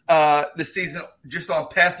 yards this season just on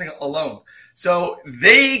passing alone. So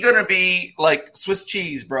they going to be like Swiss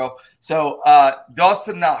cheese, bro. So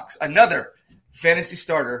Dawson Knox, another fantasy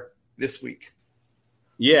starter this week.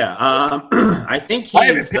 Yeah, I think I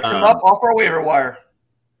haven't picked him up off our waiver wire.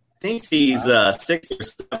 I think he's 6th or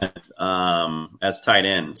 7th as tight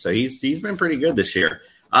end. So he's been pretty good this year.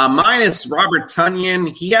 Mine is Robert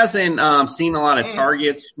Tonyan. He hasn't seen a lot of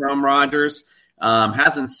targets from Rodgers.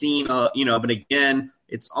 Hasn't seen, but again,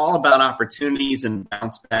 it's all about opportunities and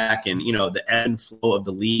bounce back and, the ebb and flow of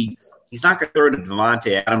the league. He's not going to throw to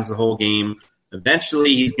Devontae Adams the whole game.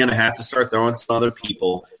 Eventually, he's going to have to start throwing some other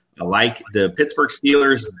people. I like the Pittsburgh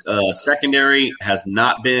Steelers secondary has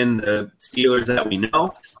not been the Steelers that we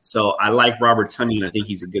know. So I like Robert Tonyan. I think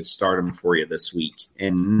he's a good starter for you this week.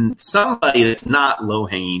 And somebody that's not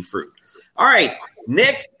low-hanging fruit. All right,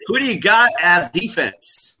 Nick, who do you got as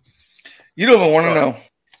defense? You don't even want to know.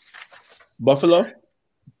 Buffalo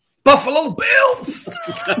Bills.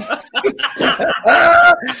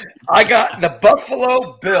 I got the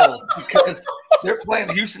Buffalo Bills because they're playing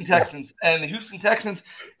the Houston Texans. And the Houston Texans,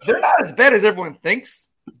 they're not as bad as everyone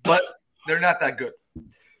thinks, but they're not that good.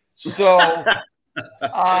 So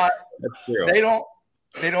they don't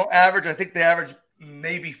average. I think they average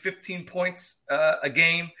maybe 15 points a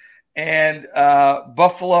game, and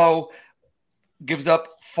Buffalo gives up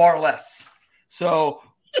far less. So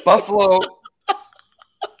Buffalo, I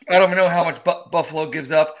don't even know how much Buffalo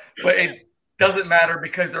gives up, but it doesn't matter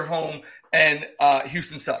because they're home and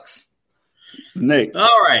Houston sucks. Nick.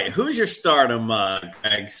 All right. Who's your stardom,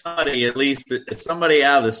 Greg? Somebody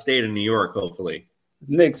out of the state of New York, hopefully.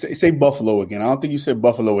 Nick, say Buffalo again. I don't think you said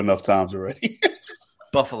Buffalo enough times already.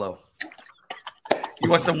 Buffalo. You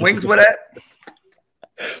want some wings with that?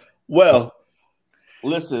 Well,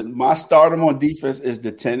 listen, my stardom on defense is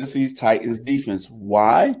the Tennessee Titans defense.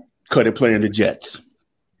 Why? Because they're playing the Jets.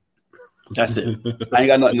 That's it. I ain't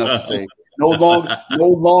got nothing else to say. No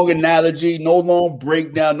long analogy, no long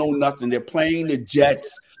breakdown, no nothing. They're playing the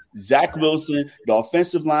Jets. Zach Wilson, the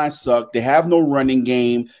offensive line sucked. They have no running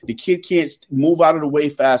game. The kid can't move out of the way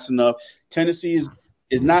fast enough. Tennessee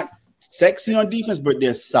is not sexy on defense, but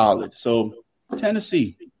they're solid. So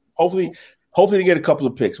Tennessee, hopefully they get a couple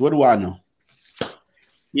of picks. What do I know?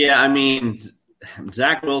 Yeah, I mean,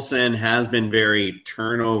 Zach Wilson has been very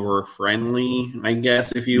turnover friendly, I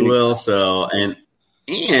guess, if you will. So,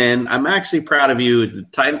 and I'm actually proud of you.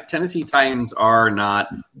 The Tennessee Titans are not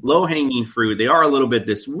low-hanging fruit. They are a little bit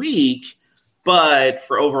this week, but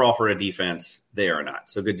for a defense, they are not.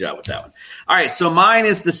 So good job with that one. All right, so mine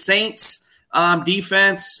is the Saints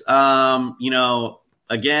defense. Again,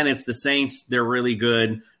 it's the Saints. They're really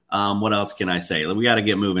good. What else can I say? We got to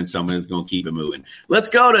get moving. Someone's going to keep it moving. Let's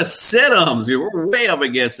go to Siddums. We're way up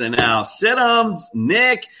against it now. Siddums,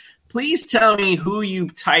 Nick. Please tell me who you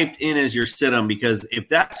typed in as your sit-em, because if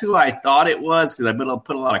that's who I thought it was, because I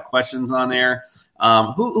put a lot of questions on there,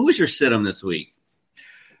 who's your sit-em this week?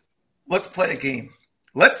 Let's play a game.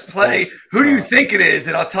 Let's play who do you think it is,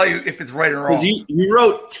 and I'll tell you if it's right or wrong. You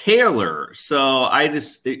wrote Taylor, so are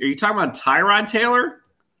you talking about Tyrod Taylor?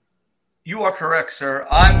 You are correct, sir.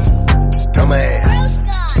 I'm dumbass.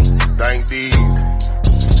 Thank these.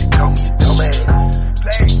 Dumbass.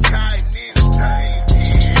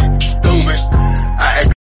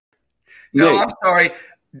 No, I'm sorry.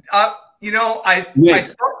 I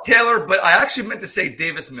thought Taylor, but I actually meant to say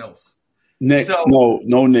Davis Mills. Nick,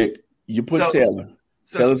 no, Nick. You put Taylor.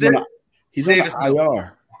 So he's Davis on the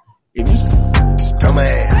IR.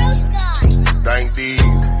 Dumbass. Thank these.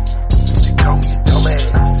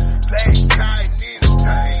 Dumbass.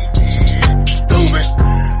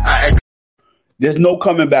 There's no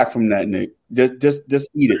coming back from that, Nick. Just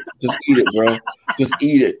eat it. Just eat it, bro. Just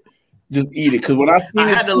eat it. Just eat it, because when I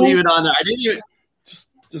had to leave it on there.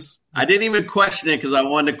 I didn't even question it because I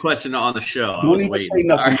wanted to question it on the show. Don't even say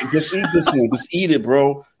nothing. Right. Just eat this one. Just eat it,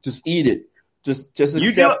 bro. Just eat it. Just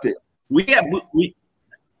accept it.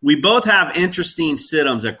 We both have interesting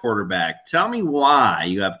sit-ems at quarterback. Tell me why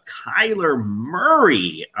you have Kyler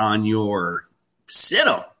Murray on your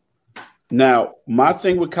sit-em. Now, my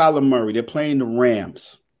thing with Kyler Murray, they're playing the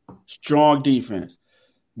Rams. Strong defense.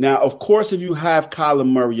 Now, of course, if you have Kyler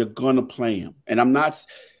Murray, you're going to play him.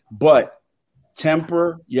 But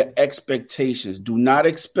temper your expectations. Do not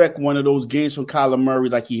expect one of those games from Kyler Murray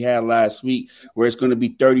like he had last week where it's going to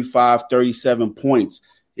be 35, 37 points.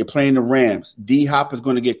 You're playing the Rams. D-Hop is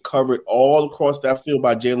going to get covered all across that field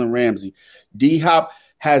by Jalen Ramsey. D-Hop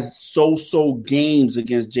has so-so games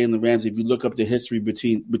against Jalen Ramsey if you look up the history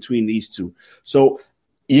between these two. So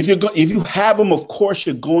if you have him, of course,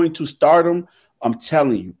 you're going to start him. I'm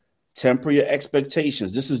telling you, temper your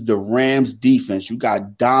expectations. This is the Rams defense. You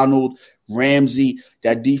got Donald, Ramsey.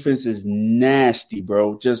 That defense is nasty,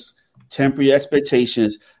 bro. Just temper your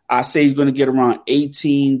expectations. I say he's going to get around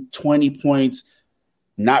 18, 20 points,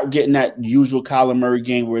 not getting that usual Kyler Murray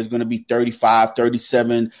game where it's going to be 35,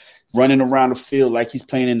 37, running around the field like he's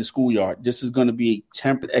playing in the schoolyard. This is going to be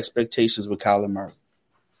tempered expectations with Kyler Murray.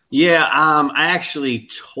 Yeah, I actually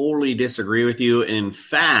totally disagree with you. In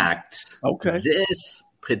fact, this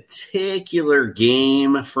particular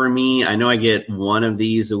game for me, I know I get one of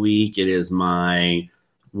these a week. It is my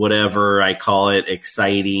whatever I call it,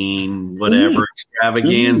 exciting, whatever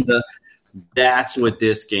extravaganza. That's what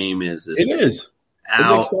this game is. It is. It's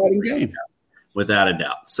an exciting game. Without a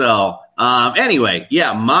doubt. So, anyway,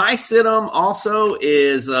 yeah, my sit-em also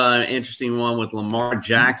is an interesting one with Lamar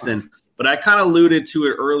Jackson. But I kind of alluded to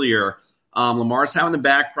it earlier. Lamar's having the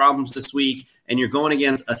back problems this week, and you're going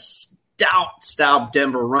against a stout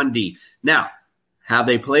Denver run D. Now, have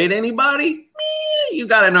they played anybody? You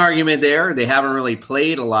got an argument there. They haven't really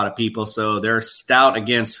played a lot of people, so they're stout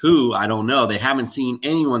against who? I don't know. They haven't seen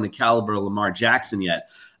anyone the caliber of Lamar Jackson yet.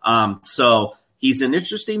 So he's an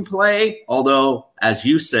interesting play, although, as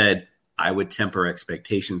you said, I would temper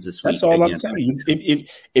expectations this week. That's all I'm saying.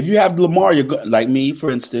 If you have Lamar, you're like me,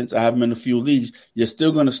 for instance. I have him in a few leagues. You're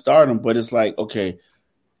still going to start him, but it's like, okay,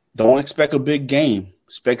 don't expect a big game.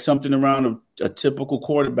 Expect something around a typical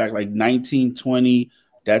quarterback, like 19, 20.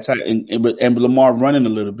 That's how, and Lamar running a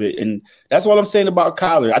little bit, and that's all I'm saying about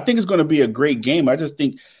Kyler. I think it's going to be a great game. I just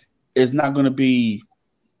think it's not going to be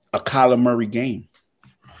a Kyler Murray game.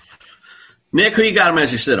 Nick, who you got him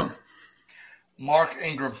as you sit him? Mark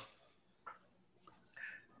Ingram.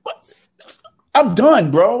 I'm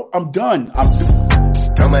done, bro. I'm done.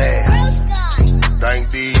 Dumbass. Thank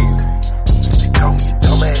these. They call me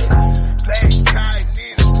dumbass. Black guy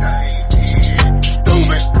need a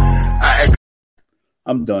stupid.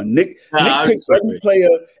 I'm done. Nick picked every player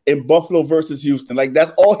in Buffalo versus Houston. Like,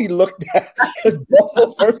 that's all he looked at is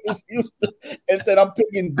Buffalo versus Houston and said, I'm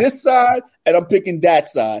picking this side and I'm picking that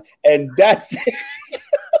side. And that's it.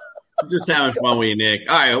 Just having fun with you, Nick.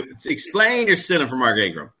 All right, explain your sit for Mark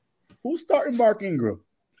Ingram. Who's starting Mark Ingram?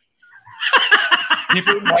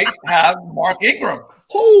 People might have Mark Ingram.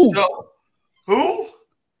 Who? Who?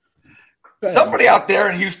 Somebody out there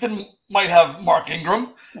in Houston might have Mark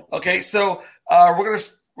Ingram. Okay, so we're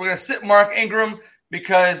gonna sit Mark Ingram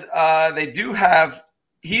because they do have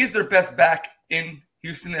he's their best back in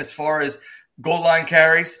Houston as far as goal line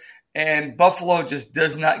carries, and Buffalo just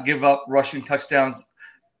does not give up rushing touchdowns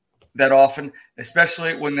that often,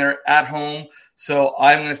 especially when they're at home. So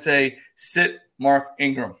I'm going to say sit Mark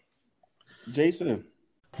Ingram. Jason.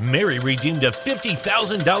 Mary redeemed a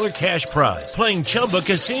 $50,000 cash prize playing Chumba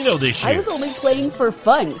Casino this year. I was only playing for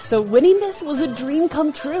fun, so winning this was a dream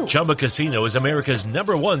come true. Chumba Casino is America's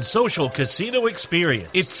 #1 social casino experience.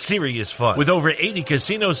 It's serious fun. With over 80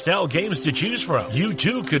 casino-style games to choose from, you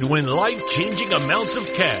too could win life-changing amounts of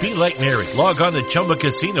cash. Be like Mary. Log on to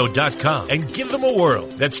ChumbaCasino.com and give them a whirl.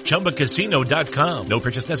 That's ChumbaCasino.com. No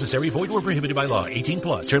purchase necessary. Void or prohibited by law.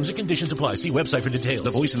 18+. Terms and conditions apply. See website for details.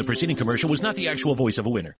 The voice in the preceding commercial was not the actual voice of a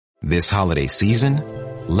winner. This holiday season,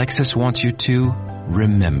 Lexus wants you to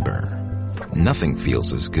remember. Nothing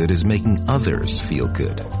feels as good as making others feel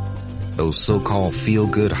good. Those so-called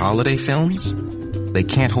feel-good holiday films? They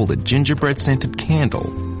can't hold a gingerbread-scented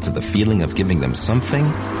candle to the feeling of giving them something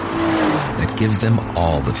that gives them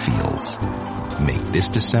all the feels. Make this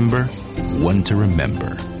December one to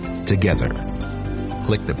remember. Together.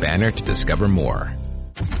 Click the banner to discover more.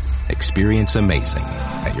 Experience amazing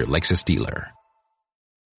at your Lexus dealer.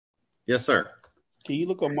 Yes, sir. Can you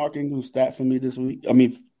look up Mark Ingram's stat for me this week? I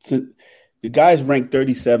mean, the guy's ranked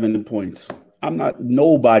 37 in points.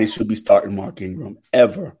 Nobody should be starting Mark Ingram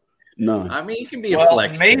ever. None. I mean, he can be a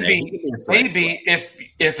flex. Maybe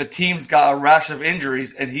if a team's got a rash of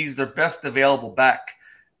injuries and he's their best available back,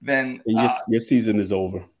 then your season is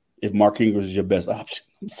over. If Mark Ingram is your best option,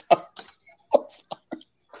 I'm sorry.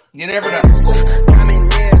 You never know.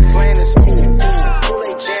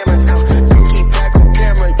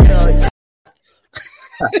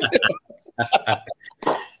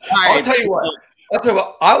 I'll tell you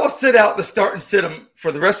what. I will sit out the start and sit him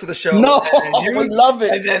for the rest of the show. No, I love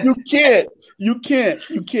it. You can't.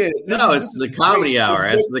 No, it's the comedy hour.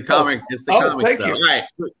 It's the comic. It's the comic stuff. All right,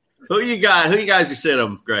 who you got? Who you guys are sit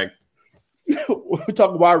him, Greg? We're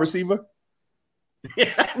talking wide receiver.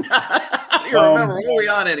 Yeah, I don't even remember who we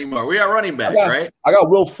on anymore. We are running back, right? I got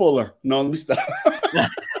Will Fuller. No, let me stop.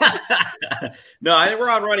 No, I think we're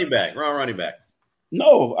on running back. We're on running back.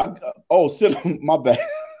 No, sit him. My bad.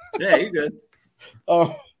 Yeah, you good.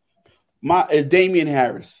 It's Damian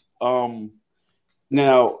Harris.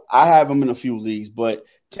 Now I have him in a few leagues, but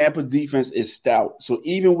Tampa defense is stout. So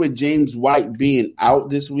even with James White being out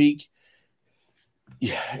this week,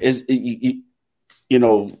 it's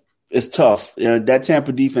tough. That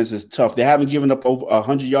Tampa defense is tough. They haven't given up over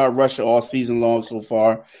 100-yard rusher all season long so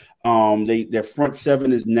far. Their front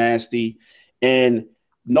seven is nasty, and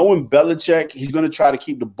knowing Belichick, he's going to try to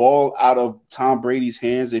keep the ball out of Tom Brady's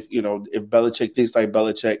hands if Belichick thinks like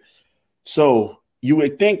Belichick. So you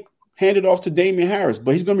would think hand it off to Damian Harris,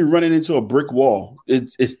 but he's going to be running into a brick wall.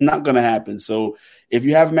 It's not going to happen. So if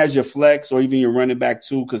you have him as your flex or even your running back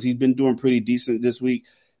too, because he's been doing pretty decent this week,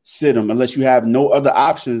 sit him. Unless you have no other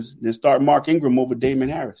options, then start Mark Ingram over Damian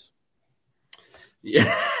Harris. Yeah.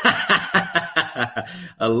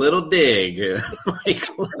 A little dig.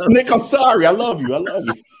 Nick, I'm sorry. I love you.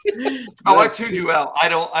 I tuned you out. I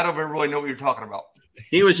don't really know what you're talking about.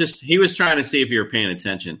 He was trying to see if you were paying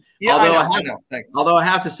attention. Yeah, I know. Thanks. Although I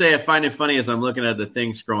have to say, I find it funny as I'm looking at the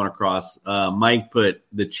thing scrolling across. Mike put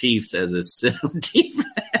the Chiefs as a sit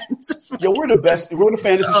defense. Yo, we're the best. We're the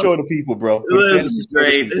fantasy show to people, bro. This is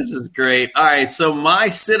great. This is great. All right, so my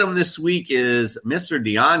sit-em this week is Mr.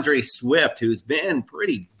 DeAndre Swift, who's been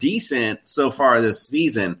pretty decent so far this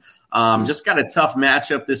season. Just got a tough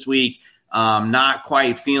matchup this week. Not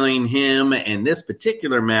quite feeling him in this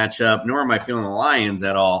particular matchup, nor am I feeling the Lions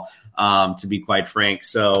at all, to be quite frank.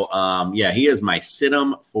 So, yeah, he is my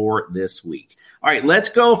sit-em for this week. All right, let's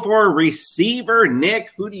go for a receiver.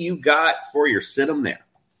 Nick, who do you got for your sit-em there?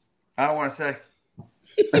 I don't want to say.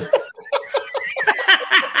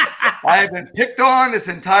 I have been picked on this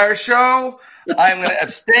entire show. I'm going to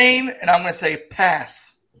abstain, and I'm going to say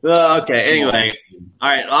pass. Okay. Anyway, all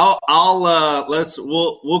right.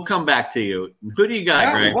 We'll come back to you. Who do you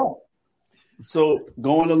got, Greg? So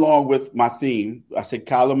going along with my theme, I said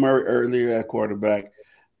Kyler Murray earlier at quarterback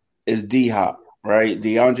is D-Hop, right?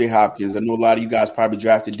 DeAndre Hopkins. I know a lot of you guys probably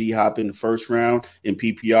drafted D-Hop in the first round in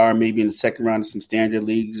PPR, maybe in the second round of some standard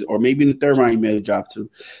leagues, or maybe in the third round you may have dropped to.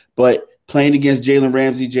 But playing against Jalen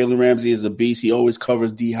Ramsey is a beast. He always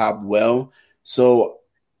covers D-Hop well. So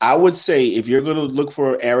I would say if you're going to look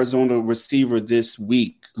for an Arizona receiver this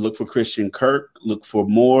week, look for Christian Kirk, look for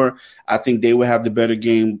Moore. I think they will have the better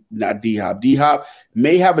game, not D-Hop. D-Hop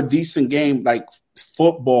may have a decent game, like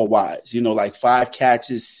football-wise, like 5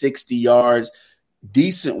 catches, 60 yards,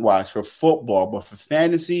 decent-wise for football. But for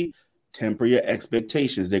fantasy, temper your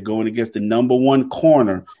expectations. They're going against the number one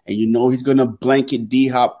corner, and he's going to blanket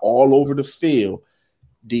D-Hop all over the field.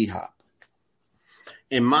 D-Hop.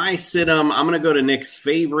 In my sit-em, I'm going to go to Nick's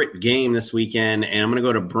favorite game this weekend, and I'm going to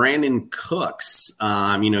go to Brandon Cooks.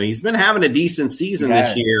 He's been having a decent season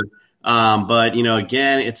this year, but,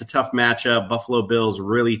 again, it's a tough matchup. Buffalo Bills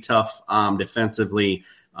really tough defensively,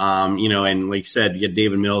 and like you said, you get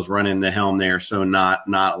David Mills running the helm there, so not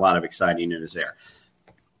a lot of exciting news there.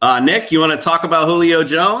 Nick, you want to talk about Julio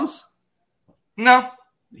Jones? No.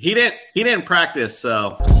 He didn't practice,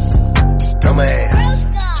 so.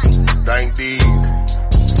 Dumbass. Thank these.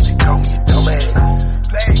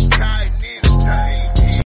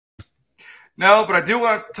 No, but I do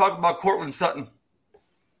want to talk about Courtland Sutton.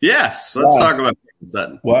 Yes, let's talk about Courtland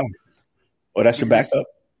Sutton. Wow. Oh, that's your backup?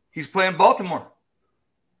 He's playing Baltimore.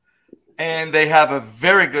 And they have a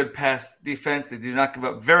very good pass defense. They do not give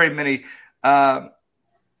up very many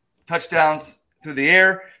touchdowns through the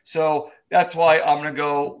air. So that's why I'm going to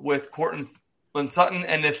go with Courtland Sutton.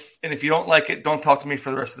 And if you don't like it, don't talk to me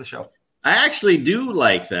for the rest of the show. I actually do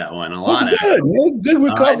like that one a lot. Good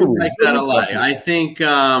recovery. I like that a lot. I think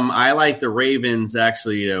I like the Ravens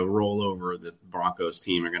actually to roll over the Broncos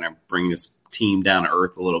team. Are going to bring this team down to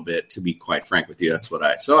earth a little bit, to be quite frank with you.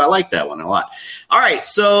 So I like that one a lot. All right,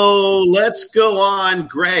 so let's go on.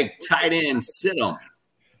 Greg, tight end, sit 'em.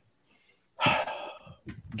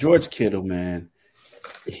 George Kittle, man.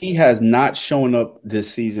 He has not shown up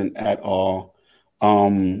this season at all.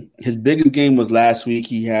 His biggest game was last week.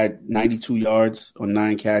 He had 92 yards on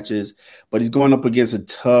 9 catches, but he's going up against a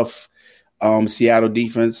tough Seattle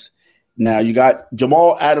defense. Now you got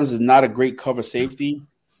Jamal Adams is not a great cover safety,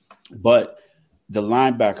 but the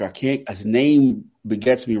linebacker, his name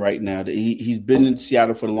begets me right now. He's been in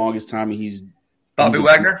Seattle for the longest time, and he's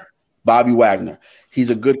Wagner. Bobby Wagner.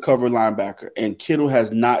 He's a good cover linebacker, and Kittle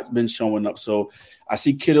has not been showing up. So I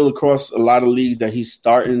see Kittle across a lot of leagues that he's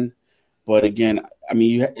starting. But again, I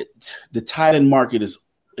mean, the tight end market is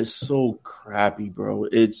so crappy, bro.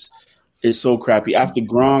 It's so crappy. After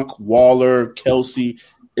Gronk, Waller, Kelsey,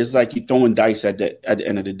 it's like you're throwing dice at the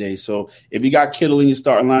end of the day. So if you got Kittle in your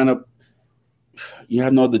starting lineup, you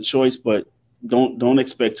have no other choice. But don't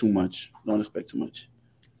expect too much. Don't expect too much.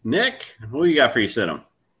 Nick, who you got for your sit-em?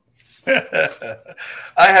 I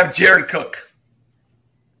have Jared Cook.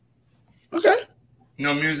 Okay.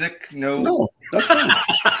 No music, no that's fine.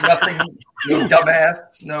 Nothing, no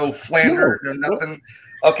dumbass, no Flander, no nothing.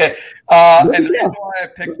 Okay. And the reason why I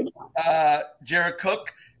picked Jared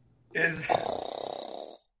Cook is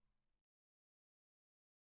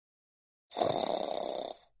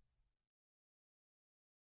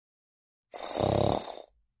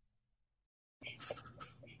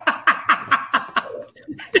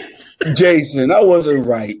Jason, that wasn't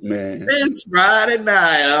right, man. It's Friday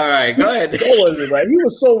night. All right, go ahead. That wasn't right. He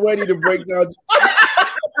was so ready to break down.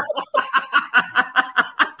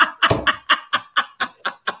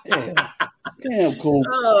 Damn, cool.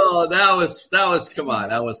 Oh, that was. Come on,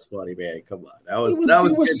 that was funny, man. Come on, that was. He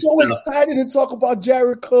was so excited to talk about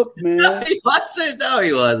Jared Cook, man. No, he wasn't. No,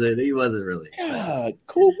 he wasn't. He wasn't really. God,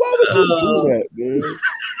 cool. Why would you do that,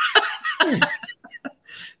 man?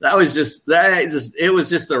 That was just. It was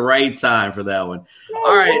just the right time for that one. No,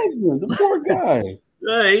 all right, the poor guy.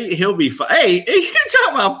 He'll be fine. Hey, you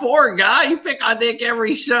talk about poor guy. You pick on Nick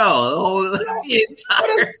every show. The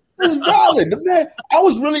entire It's valid. Man, I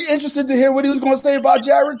was really interested to hear what he was going to say about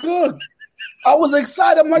Jared Cook. I was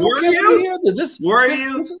excited. I'm like, were okay, you? hear this. Were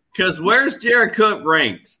you? Because where's Jared Cook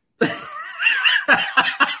ranked?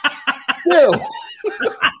 Still.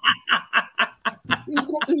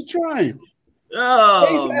 he's trying.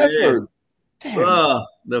 Oh, man. Damn.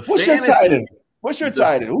 What's your tight end? What's your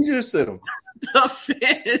tight end? Who you just sit him? The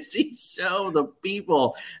fantasy show, the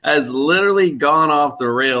people, has literally gone off the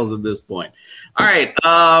rails at this point. All right.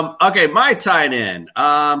 Okay, my tight end.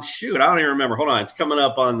 Shoot, I don't even remember. Hold on. It's coming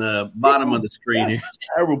up on the bottom of the screen here.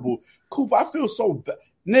 Terrible. Coop, I feel so bad.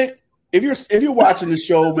 Nick, if you're watching the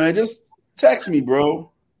show, man, just text me,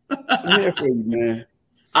 bro. I'm here for you, man.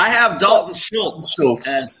 I have Dalton Schultz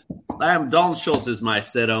as my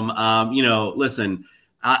sit-em. Listen,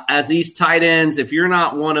 as these tight ends, if you're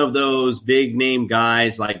not one of those big name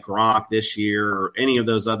guys like Gronk this year or any of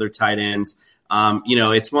those other tight ends,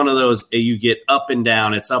 it's one of those you get up and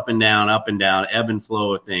down. It's up and down, ebb and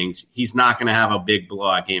flow of things. He's not going to have a big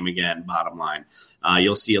blowout game again, bottom line.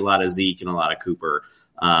 You'll see a lot of Zeke and a lot of Cooper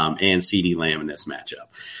and CeeDee Lamb in this matchup.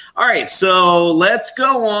 All right, so let's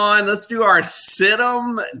go on. Let's do our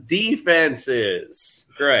sit-em defenses.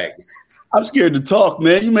 Greg. I'm scared to talk,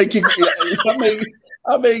 man. You may kick me.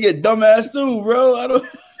 I may get dumbass too, bro. I don't.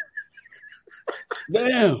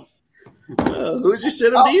 Damn. Who's your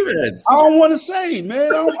sit-em defense? I don't want to say,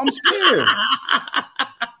 man. I'm scared.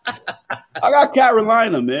 I got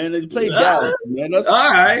Carolina, man. They play Dallas, man. All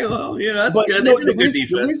right. Well, yeah, that's good. They play good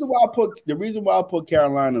defense. The reason why I put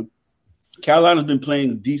Carolina's been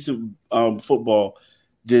playing decent football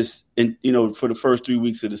for the first 3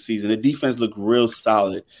 weeks of the season. The defense looked real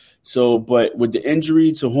solid. So, but with the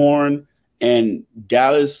injury to Horn and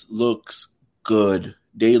Dallas looks good.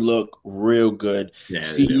 They look real good. Yeah,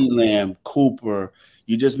 CeeDee Lamb, Cooper.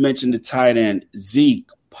 You just mentioned the tight end, Zeke,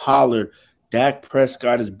 Pollard. Dak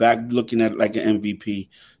Prescott is back looking at like an MVP.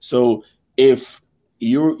 So if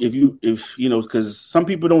because some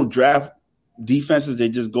people don't draft defenses, they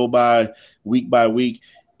just go by week.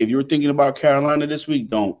 If you're thinking about Carolina this week,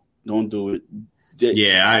 don't do it.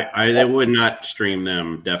 I would not stream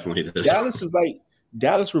them definitely this week.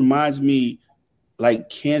 Dallas reminds me like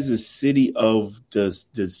Kansas City of the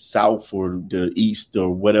South or the East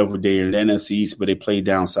or whatever they're in the NFC East, but they play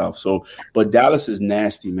down south. So, but Dallas is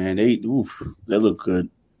nasty, man. They look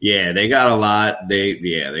good. Yeah, they got a lot. They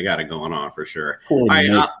got it going on for sure. Poor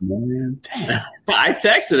Nick, man. Damn. I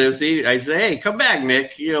texted him. See, I said, "Hey, come back,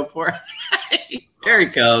 Nick." There he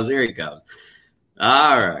comes.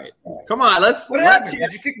 All right, come on. What happened?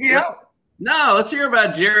 Did you kick me out? No, let's hear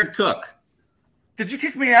about Jared Cook. Did you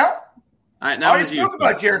kick me out? All right, now I just spoke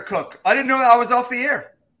about Jared Cook. I didn't know I was off the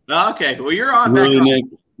air. Okay, well you're on really, back.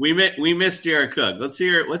 Nick? We missed Jared Cook. Let's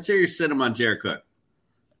hear your sit-em on Jared Cook.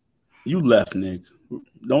 You left, Nick.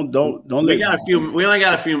 Don't. We only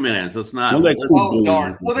got a few minutes. Let's not. Oh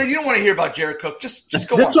darn! Well, then you don't want to hear about Jared Cook. Just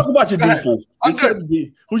go on. Let's talk about your defense. I'm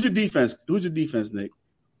good. Who's your defense? Who's your defense, Nick?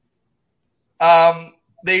 The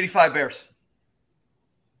 85 Bears.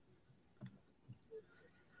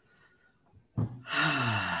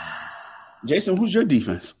 Jason, who's your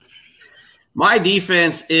defense? My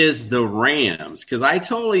defense is the Rams because I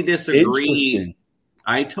totally disagree.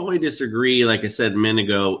 Like I said a minute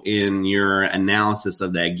ago, in your analysis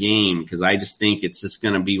of that game, because I just think it's just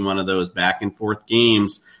going to be one of those back and forth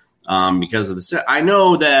games because of the. I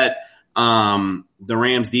know that the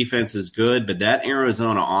Rams defense is good, but that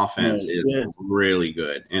Arizona offense is really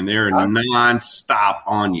good, and they're nonstop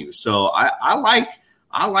on you. So I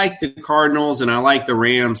like the Cardinals and I like the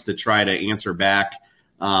Rams to try to answer back.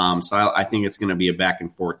 So I think it's going to be a back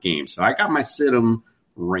and forth game. So I got my sit-em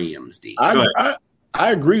Rams D.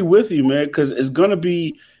 I agree with you, man, because it's gonna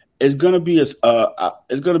be a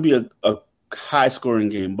high scoring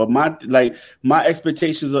game. But my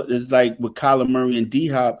expectations is like with Kyler Murray and D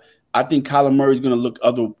Hop. I think Kyler Murray is gonna look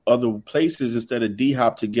other places instead of D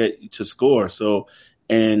Hop to get to score. So,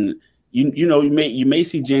 and you may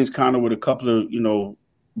see James Conner with a couple of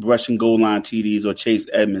rushing goal line TDs or Chase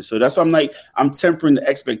Edmonds. So that's why I'm tempering the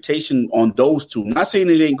expectation on those two. Not saying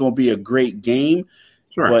it ain't gonna be a great game.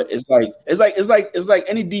 Sure. But it's like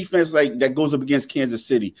any defense like that goes up against Kansas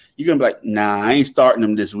City. You're gonna be like, nah, I ain't starting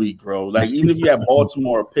them this week, bro. Like even if you have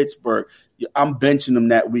Baltimore or Pittsburgh, I'm benching them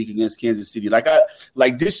that week against Kansas City. Like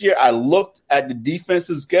this year, I looked at the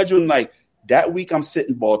defensive schedule and like that week I'm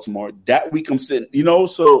sitting Baltimore. That week I'm sitting,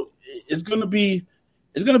 So that's gonna be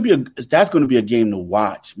a game to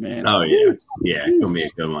watch, man. Oh yeah, it's gonna be a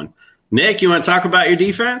good one. Nick, you want to talk about your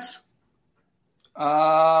defense?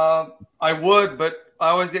 I would, but I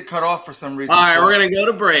always get cut off for some reason. All right, we're going to go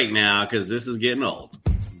to break now because this is getting old.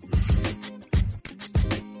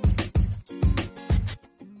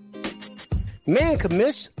 Man,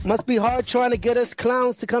 Commish, must be hard trying to get us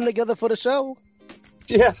clowns to come together for the show.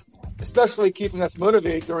 Yeah, especially keeping us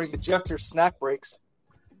motivated during the Jeffter snack breaks.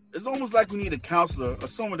 It's almost like we need a counselor or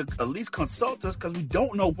someone to at least consult us because we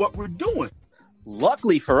don't know what we're doing.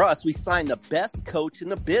 Luckily for us, we signed the best coach in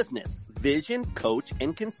the business, Vision, Coach,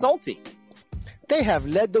 and Consulting. They have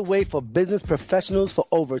led the way for business professionals for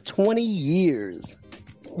over 20 years.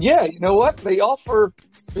 Yeah, you know what? They offer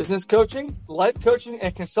business coaching, life coaching,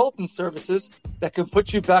 and consulting services that can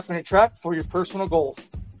put you back on the track for your personal goals.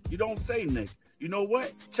 You don't say, Nick. You know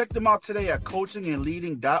what? Check them out today at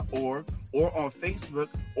coachingandleading.org or on Facebook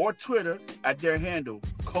or Twitter at their handle,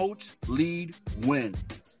 Coach Lead Win.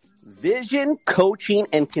 Vision, Coaching,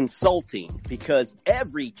 and Consulting, because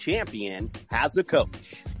every champion has a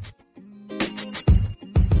coach.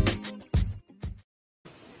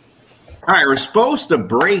 All right, we're supposed to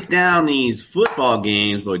break down these football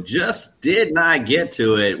games, but just did not get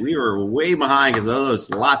to it. We were way behind because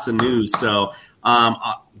there's lots of news. So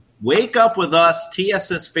wake up with us,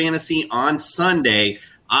 TSS Fantasy, on Sunday.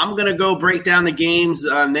 I'm going to go break down the games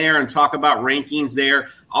on there and talk about rankings there.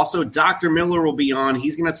 Also, Dr. Miller will be on.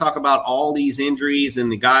 He's going to talk about all these injuries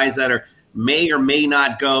and the guys that may or may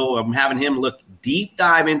not go. I'm having him look deep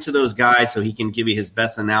dive into those guys so he can give you his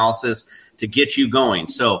best analysis to get you going.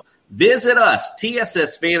 So visit us,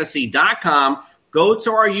 TSSFantasy.com. Go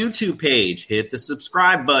to our YouTube page. Hit the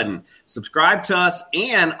subscribe button. Subscribe to us.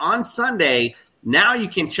 And on Sunday, now you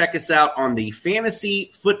can check us out on the Fantasy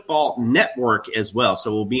Football Network as well.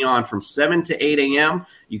 So we'll be on from 7 to 8 a.m.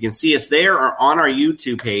 You can see us there or on our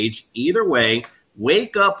YouTube page. Either way,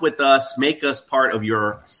 wake up with us. Make us part of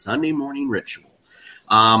your Sunday morning ritual.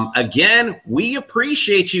 Again, we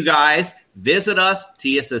appreciate you guys. Visit us,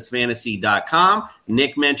 TSSFantasy.com.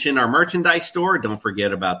 Nick mentioned our merchandise store. Don't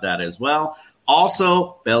forget about that as well.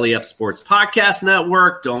 Also, Belly Up Sports Podcast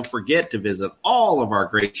Network. Don't forget to visit all of our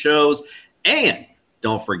great shows. And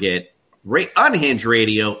don't forget, Unhinged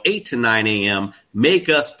Radio, 8 to 9 a.m. Make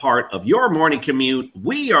us part of your morning commute.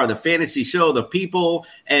 We are the fantasy show, the people,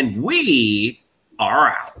 and we are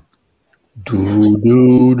out. Do.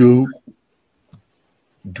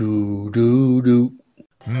 Do.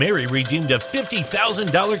 Mary redeemed a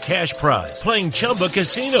 $50,000 cash prize playing Chumba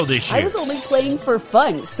Casino this year. I was only playing for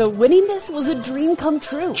fun, so winning this was a dream come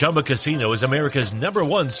true. Chumba Casino is America's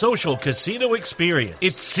 #1 social casino experience.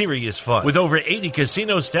 It's serious fun. With over 80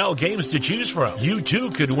 casino-style games to choose from, you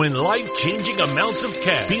too could win life-changing amounts of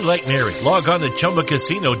cash. Be like Mary. Log on to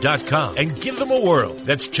ChumbaCasino.com and give them a whirl.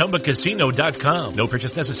 That's ChumbaCasino.com. No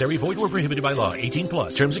purchase necessary. Void where prohibited by law.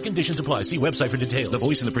 18+. Terms and conditions apply. See website for details. The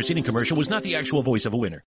voice in the preceding commercial was not the actual voice of a winner.